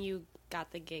 So when you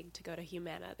got the gig to go to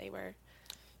Humana, they were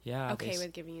okay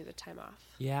with giving you the time off.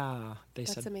 Yeah.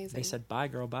 That's amazing. They said, bye,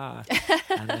 girl, bye.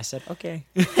 And I said, okay.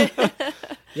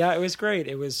 Yeah, it was great.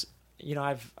 It was,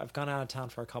 I've gone out of town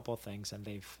for a couple of things, and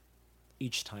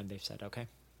each time they've said, okay.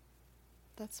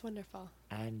 That's wonderful.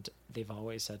 And they've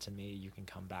always said to me, you can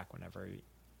come back whenever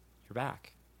you're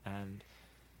back. And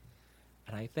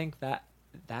I think that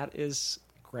is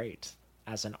great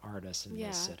as an artist in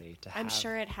this city to have. I'm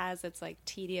sure it has its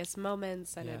tedious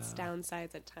moments and its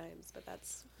downsides at times, but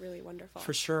that's really wonderful.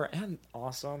 For sure. And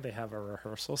also they have a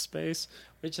rehearsal space,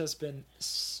 which has been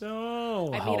so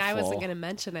helpful. I wasn't going to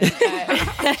mention it,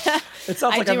 but it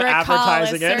sounds like I'm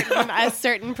advertising it. A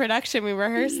certain production we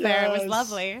rehearsed there. It was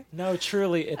lovely. No,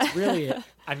 truly, it's really,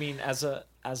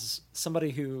 as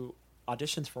somebody who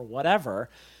auditions for whatever,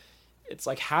 it's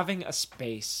like having a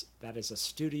space that is a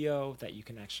studio that you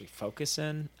can actually focus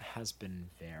in has been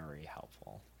very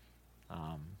helpful.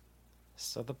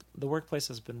 So the workplace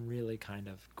has been really kind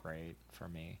of great for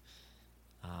me.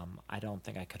 I don't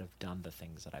think I could have done the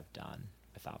things that I've done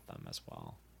without them as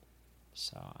well.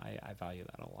 So I value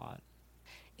that a lot.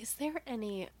 Is there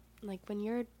any, when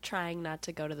you're trying not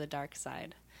to go to the dark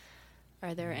side,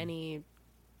 are there any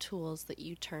tools that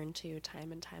you turn to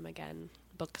time and time again?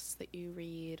 Books that you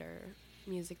read, or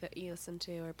music that you listen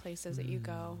to, or places that you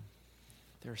go?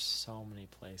 There's so many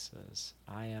places.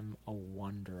 I am a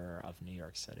wanderer of New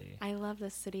York City. I love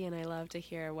this city, and I love to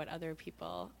hear what other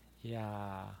people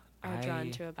are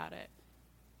drawn to about it.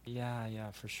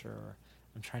 Yeah, for sure.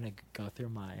 I'm trying to go through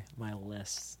my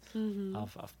lists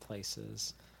of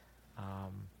places.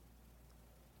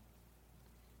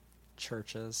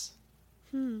 Churches.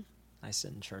 I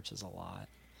sit in churches a lot.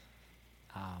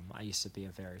 I used to be a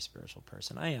very spiritual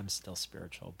person. I am still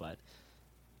spiritual, but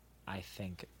I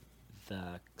think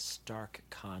the stark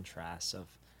contrast of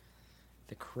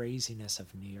the craziness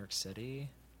of New York City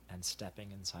and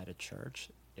stepping inside a church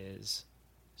is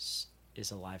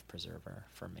a life preserver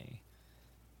for me.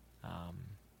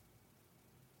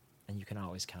 And you can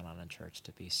always count on a church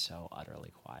to be so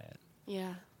utterly quiet.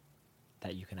 Yeah.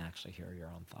 That you can actually hear your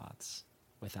own thoughts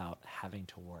without having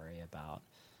to worry about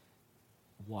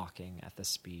walking at the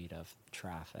speed of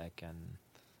traffic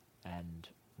and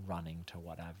running to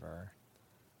whatever.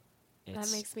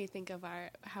 That makes me think of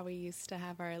how we used to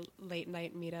have our late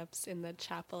night meetups in the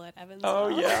chapel at Evansville. Oh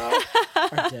yeah,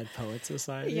 our Dead Poet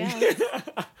Society. Yeah,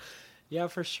 yeah,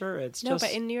 for sure.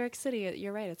 But in New York City,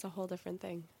 you're right. It's a whole different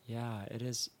thing. Yeah, it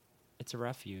is. It's a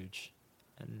refuge,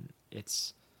 and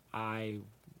I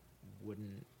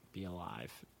wouldn't be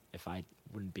alive if I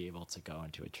wouldn't be able to go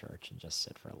into a church and just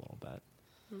sit for a little bit.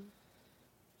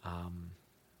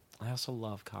 I also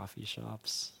love coffee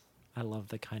shops. I love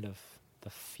the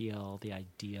feel, the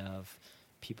idea of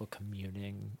people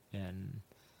communing in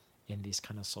these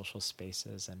kind of social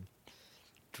spaces and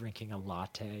drinking a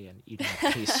latte and eating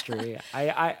a pastry.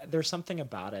 I there's something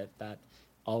about it that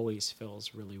always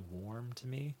feels really warm to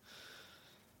me.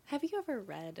 Have you ever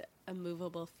read A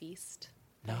Movable Feast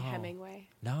by Hemingway?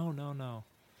 No.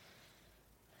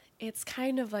 It's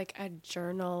kind of like a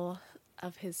journal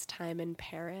of his time in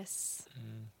Paris.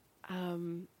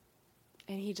 And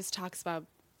he just talks about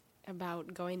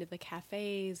going to the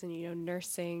cafes and,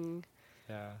 nursing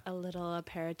a little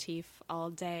aperitif all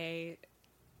day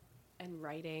and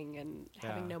writing and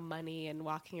having no money and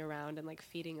walking around and like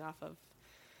feeding off of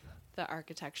the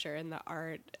architecture and the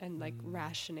art and like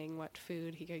rationing what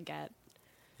food he could get.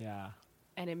 Yeah.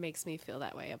 And it makes me feel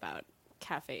that way about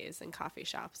cafes and coffee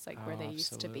shops, like where they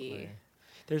used to be.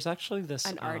 There's actually this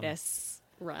an artist's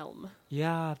realm.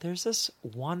 Yeah, there's this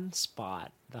one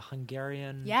spot, the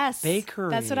Hungarian bakery.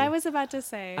 That's what I was about to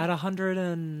say. At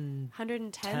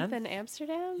 110th in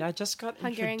Amsterdam? Yeah, I just got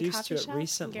Hungarian introduced to it shop?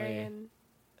 recently. Hungarian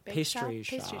pastry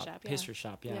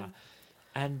shop, yeah.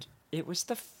 And it was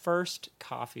the first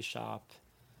coffee shop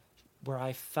where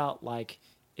I felt like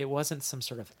it wasn't some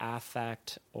sort of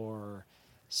affect or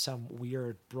some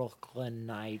weird Brooklyn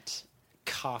night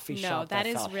coffee shop. No, that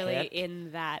is really hip.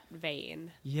 In that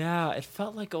vein. Yeah, it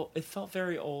felt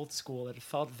very old school. It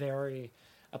felt very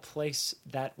a place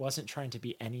that wasn't trying to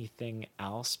be anything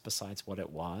else besides what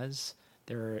it was.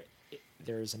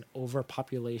 There's an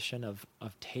overpopulation of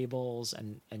tables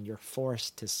and you're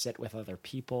forced to sit with other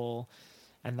people,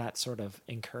 and that sort of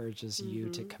encourages you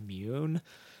to commune.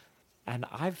 And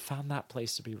I've found that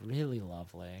place to be really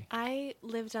lovely. I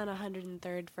lived on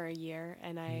 103rd for a year,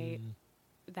 and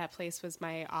that place was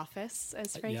my office,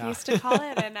 as Frank used to call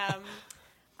it. And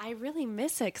I really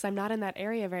miss it because I'm not in that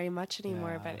area very much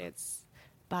anymore. But it's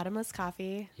bottomless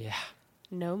coffee. Yeah.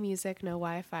 No music, no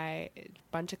Wi-Fi. A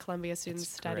bunch of Columbia students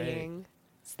studying. Great.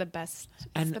 It's the best.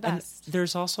 It's the best. And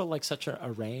there's also like such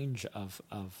a range of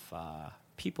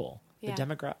people. The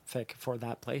demographic for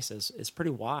that place is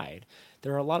pretty wide.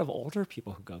 There are a lot of older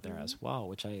people who go there as well,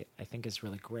 which I think is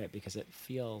really great because it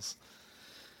feels,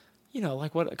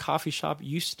 like what a coffee shop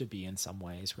used to be in some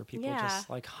ways, where people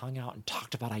just like hung out and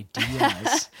talked about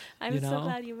ideas. I'm so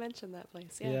glad you mentioned that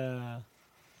place. Yeah.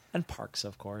 And parks,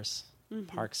 of course.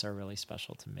 Parks are really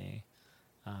special to me.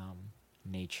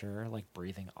 Nature, like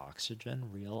breathing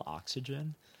oxygen, real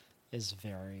oxygen, is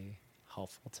very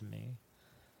helpful to me.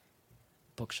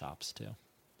 Bookshops too.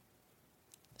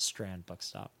 Strand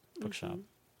bookshop.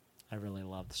 I really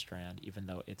love the Strand, even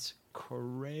though it's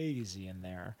crazy in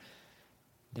there.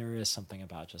 There is something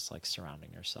about just like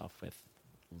surrounding yourself with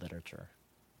literature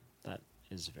that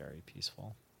is very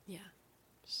peaceful. Yeah.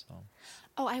 So.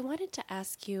 Oh, I wanted to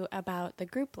ask you about the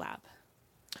group lab.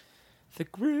 The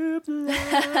group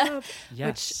lab. Which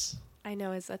Yes. I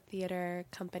know is a theater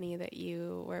company that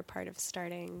you were part of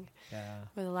starting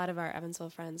with a lot of our Evansville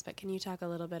friends. But can you talk a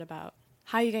little bit about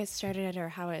how you guys started it, or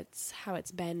how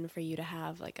it's been for you to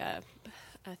have like a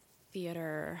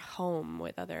theater home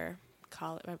with other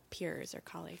peers or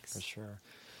colleagues? For sure.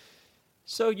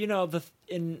 So,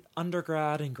 in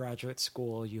undergrad and graduate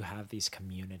school, you have these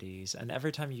communities, and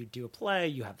every time you do a play,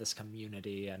 you have this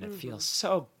community, and it feels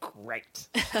so great.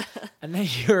 And then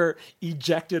you're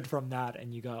ejected from that,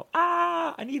 and you go,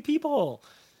 I need people.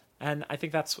 And I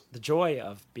think that's the joy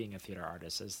of being a theater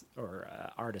artist, or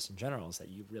artist in general, is that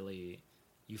you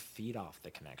feed off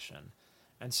the connection.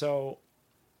 And so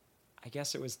I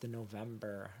guess it was the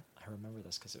November, I remember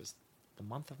this because it was the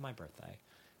month of my birthday.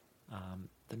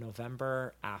 The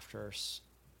November after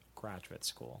graduate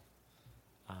school,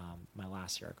 my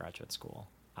last year at graduate school,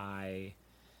 I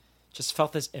just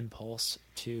felt this impulse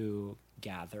to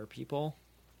gather people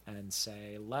and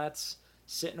say, let's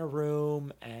sit in a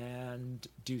room and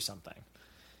do something.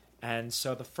 And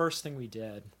so the first thing we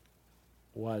did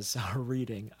was a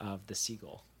reading of The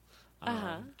Seagull,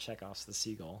 Chekhov's The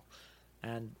Seagull.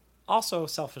 And also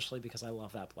selfishly because I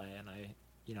love that play, and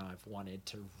I've wanted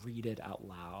to read it out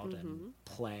loud and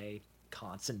play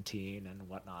Constantine and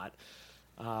whatnot.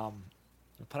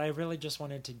 But I really just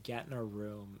wanted to get in a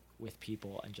room with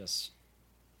people and just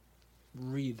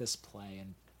read this play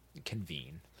and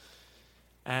convene.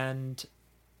 And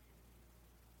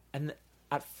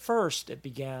at first it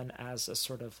began as a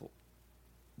sort of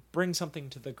bring something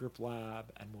to the group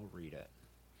lab and we'll read it.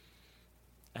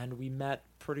 And we met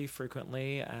pretty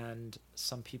frequently, and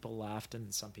some people left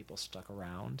and some people stuck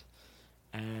around.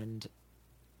 And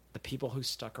the people who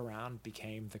stuck around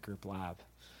became the group lab.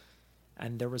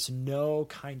 And there was no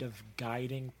kind of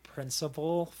guiding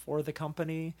principle for the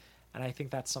company. And I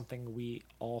think that's something we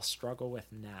all struggle with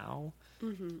now.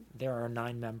 Mm-hmm. There are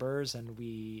 9 members, and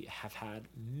we have had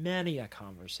many a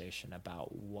conversation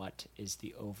about what is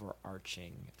the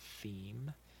overarching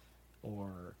theme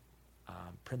or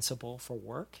principle for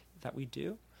work that we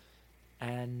do.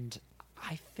 And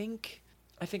I think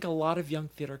a lot of young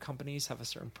theater companies have a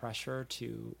certain pressure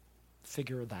to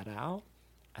figure that out.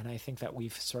 And I think that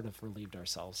we've sort of relieved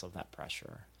ourselves of that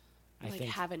pressure. I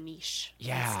think have a niche.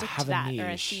 Yeah, stick have to that, a niche. or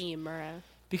a theme, or a...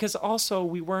 Because also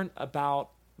we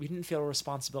didn't feel a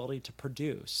responsibility to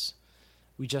produce.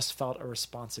 We just felt a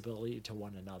responsibility to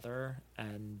one another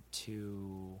and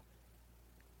to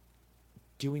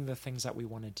doing the things that we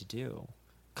wanted to do,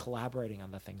 collaborating on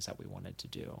the things that we wanted to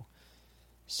do.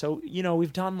 So,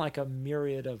 we've done like a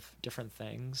myriad of different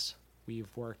things. We've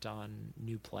worked on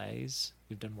new plays.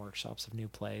 We've done workshops of new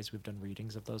plays. We've done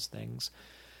readings of those things.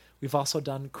 We've also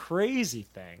done crazy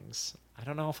things. I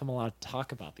don't know if I'm allowed to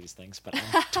talk about these things, but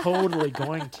I'm totally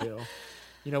going to.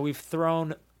 We've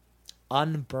thrown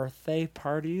unbirthday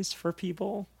parties for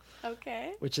people.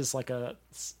 Okay. Which is like a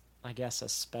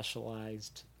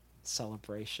specialized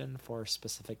celebration for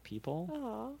specific people.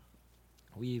 Aww.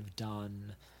 We've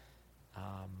done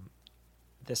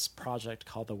this project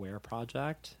called the Where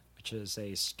Project, which is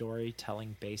a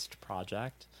storytelling-based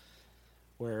project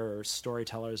where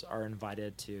storytellers are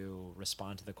invited to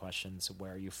respond to the questions,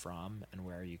 where are you from and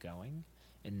where are you going,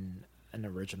 in an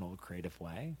original, creative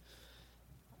way.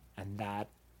 And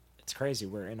it's crazy.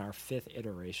 We're in our 5th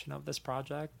iteration of this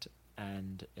project,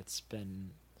 and it's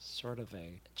been sort of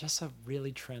just a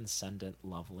really transcendent,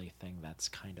 lovely thing that's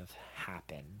kind of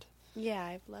happened. Yeah,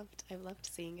 I've loved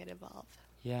seeing it evolve.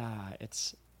 Yeah,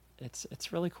 it's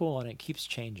really cool, and it keeps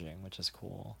changing, which is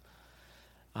cool.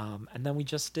 And then we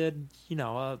just did,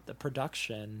 the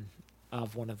production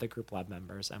of one of the group lab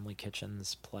members, Emily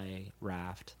Kitchen's play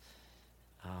Raft.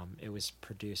 It was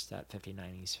produced at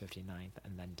 59 East 59th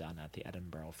and then done at the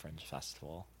Edinburgh Fringe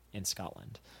Festival in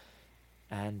Scotland.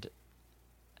 And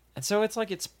so it's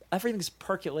like everything's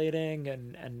percolating,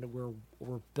 and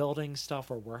we're building stuff,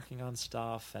 we're working on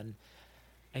stuff, and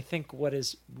I think what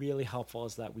is really helpful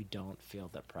is that we don't feel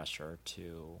the pressure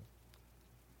to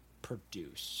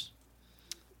produce.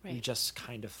 Right. We just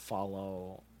kind of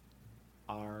follow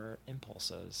our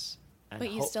impulses.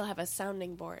 But you still have a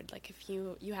sounding board. Like if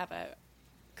you have a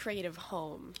creative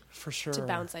home for sure to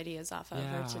bounce ideas off of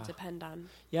or to depend on.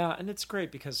 Yeah, and it's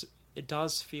great because it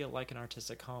does feel like an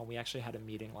artistic home. We actually had a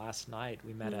meeting last night.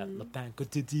 We met at Le Pain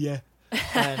Quotidien.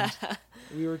 And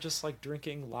we were just like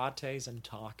drinking lattes and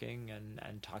talking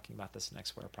talking about this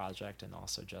next Where project, and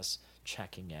also just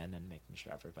checking in and making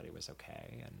sure everybody was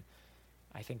okay. And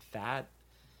I think that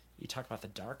you talk about the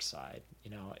dark side,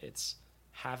 it's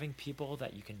having people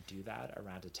that you can do that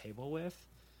around a table with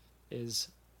is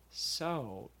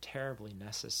so terribly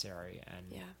necessary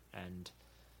and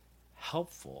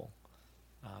helpful,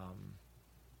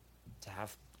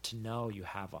 to know you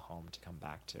have a home to come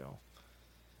back to.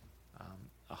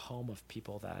 A home of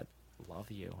people that love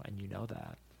you, and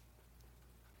that.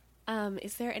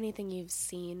 Is there anything you've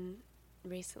seen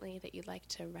recently that you'd like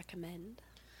to recommend?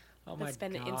 Oh my God. That's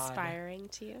been inspiring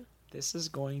to you? This is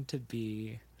going to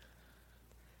be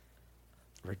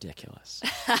ridiculous.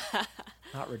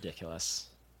 Not ridiculous.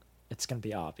 It's going to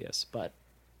be obvious, but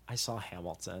I saw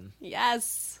Hamilton.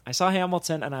 Yes. I saw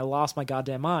Hamilton, and I lost my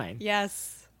goddamn mind.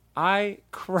 Yes. I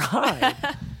cried.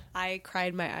 I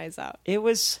cried my eyes out. It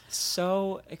was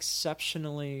so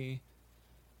exceptionally...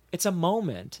 It's a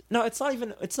moment. No, it's not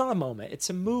a moment. It's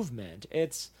a movement.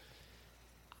 It's...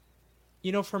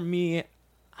 for me...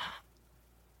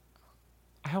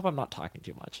 I hope I'm not talking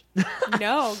too much.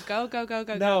 No, go, No,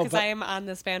 because but- I am on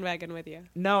this bandwagon with you.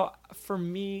 No, for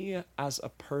me, as a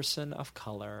person of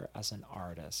color, as an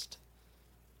artist,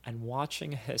 and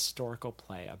watching a historical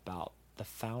play about the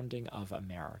founding of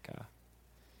America,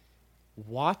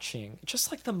 watching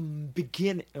just like the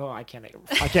begin. Oh, I can't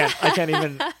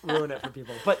even ruin it for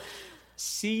people. But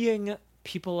seeing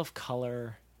people of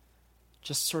color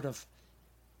just sort of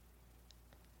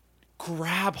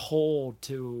grab hold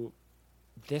to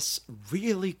this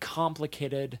really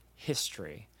complicated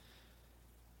history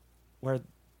where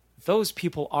those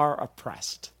people are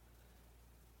oppressed,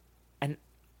 and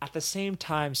at the same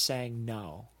time saying,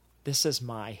 no, this is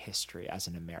my history as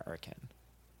an American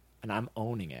and I'm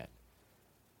owning it.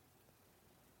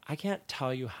 I can't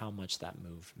tell you how much that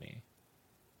moved me,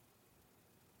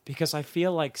 because I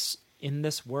feel like in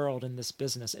this world, in this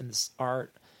business, in this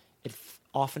art, it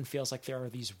often feels like there are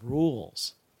these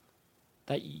rules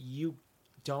that you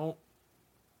don't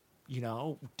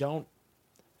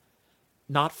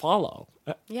not follow.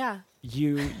 Yeah.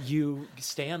 You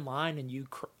stay in line and you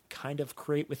kind of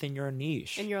create within your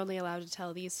niche. And you're only allowed to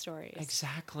tell these stories.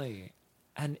 Exactly.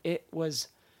 And it was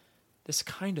this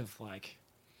kind of like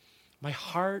my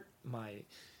heart, my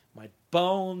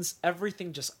bones,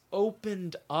 everything just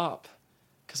opened up,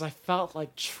 because I felt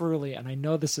like truly, and I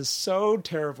know this is so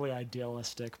terribly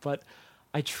idealistic, but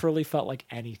I truly felt like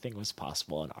anything was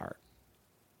possible in art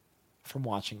from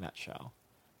watching that show.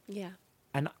 Yeah.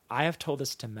 And I have told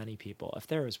this to many people. If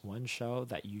there is one show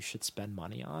that you should spend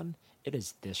money on, it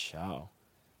is this show.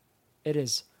 It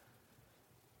is.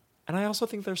 And I also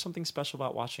think there's something special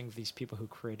about watching these people who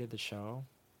created the show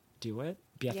do it,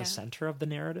 be at the center of the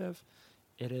narrative.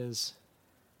 It is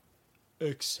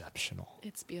exceptional.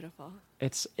 It's beautiful.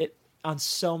 It on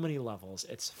so many levels.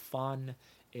 It's fun.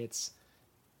 It's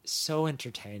so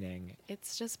entertaining.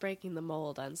 It's just breaking the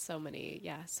mold on so many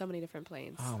different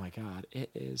planes. Oh my God. It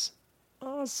is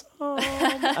awesome.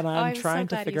 And I'm trying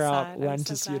to figure out when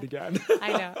to see it again.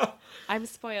 I know. I'm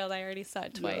spoiled. I already saw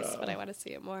it twice, but I want to see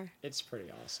it more. It's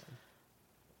pretty awesome.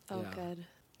 Oh, Yeah. good.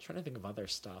 Trying to think of other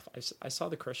stuff. I saw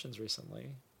The Christians recently.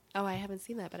 Oh, I haven't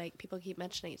seen that, but people keep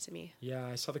mentioning it to me. Yeah,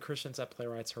 I saw The Christians at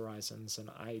Playwrights Horizons, and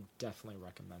I definitely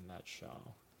recommend that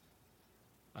show.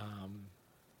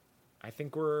 I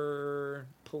think we're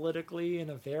politically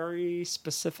in a very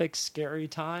specific, scary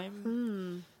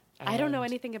time. I don't know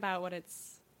anything about what it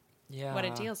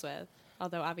Yeah. deals with,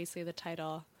 although obviously the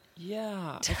title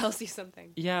Yeah. tells you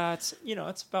something. Yeah, it's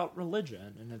about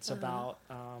religion, and it's about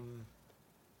our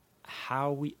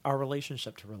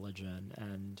relationship to religion,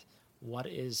 and what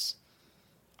is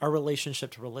our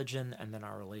relationship to religion, and then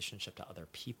our relationship to other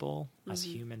people as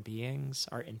human beings,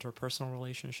 our interpersonal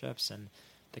relationships, and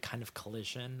the kind of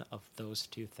collision of those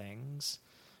two things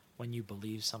when you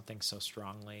believe something so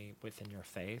strongly within your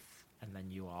faith, and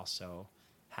then you also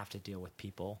have to deal with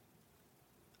people,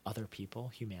 other people,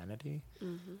 humanity,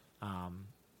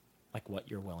 like what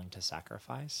you're willing to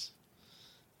sacrifice.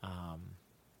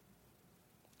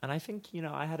 And I think,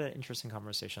 I had an interesting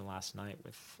conversation last night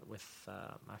with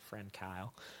my friend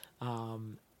Kyle.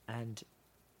 And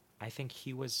I think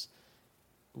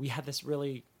we had this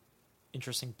really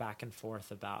interesting back and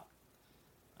forth about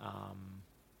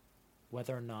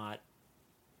whether or not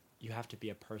you have to be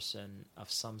a person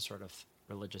of some sort of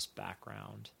religious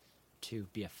background to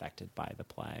be affected by the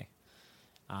play.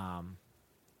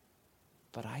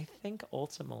 But I think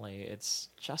ultimately it's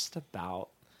just about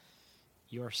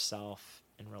yourself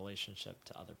in relationship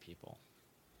to other people.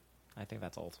 I think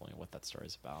that's ultimately what that story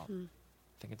is about. I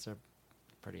think it's a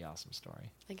pretty awesome story.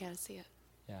 I gotta see it.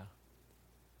 Yeah.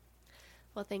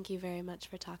 Well, thank you very much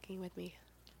for talking with me.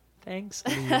 Thanks,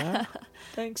 Leah.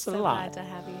 Thanks a So lot. glad to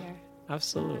have you here.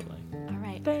 Absolutely. All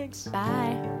right. Thanks.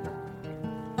 Bye.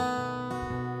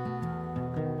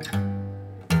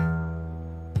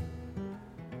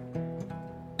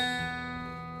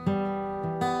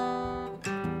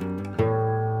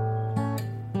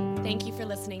 Thank you for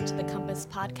listening to the Compass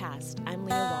Podcast. I'm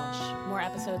Leah Walsh. More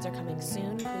episodes are coming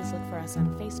soon. Please look for us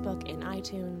on Facebook and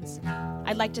iTunes.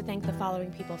 I'd like to thank the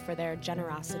following people for their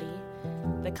generosity.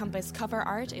 The Compass cover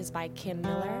art is by Kim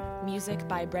Miller, music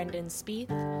by Brendan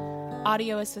Spieth,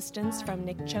 audio assistance from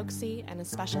Nick Choksey, and a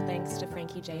special thanks to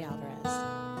Frankie J.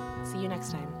 Alvarez. See you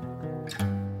next time.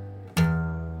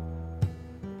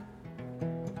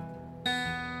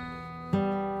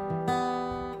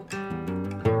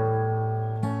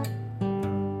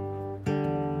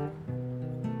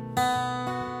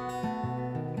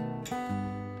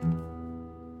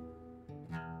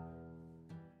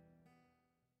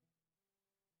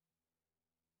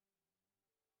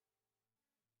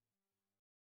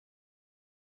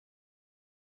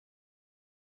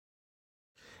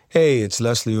 Hey, it's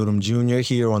Leslie Odom Jr.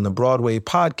 here on the Broadway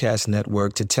Podcast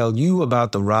Network to tell you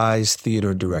about the Rise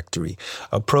Theater Directory,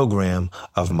 a program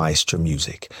of Maestro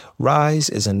Music. Rise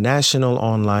is a national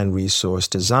online resource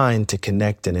designed to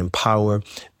connect and empower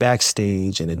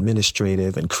backstage and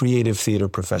administrative and creative theater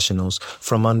professionals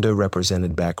from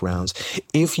underrepresented backgrounds.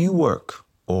 If you work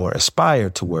or aspire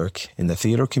to work in the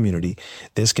theater community,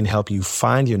 this can help you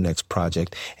find your next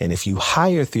project. And if you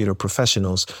hire theater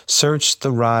professionals, search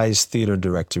the Rise Theater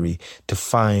Directory to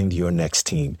find your next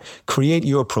team. Create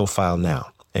your profile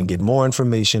now and get more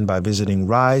information by visiting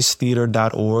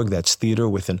risetheater.org. That's theater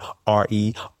with an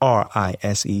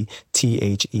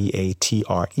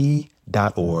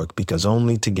RISETHEATRE.org, because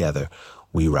only together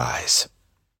we rise.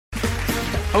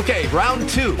 Okay, round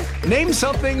two. Name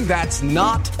something that's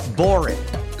not boring.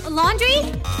 A laundry?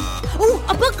 Ooh,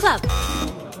 a book club.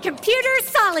 Computer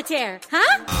solitaire,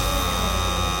 huh?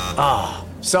 Ah,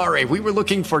 sorry, we were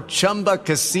looking for Chumba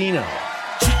Casino.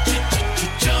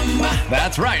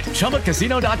 That's right,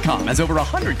 ChumbaCasino.com has over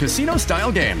 100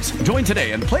 casino-style games. Join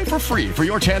today and play for free for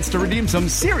your chance to redeem some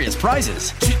serious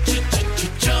prizes.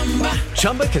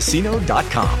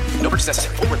 ChumbaCasino.com. No purchase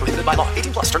necessary. Void where prohibited by law.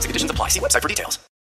 18+ terms and conditions apply. See website for details.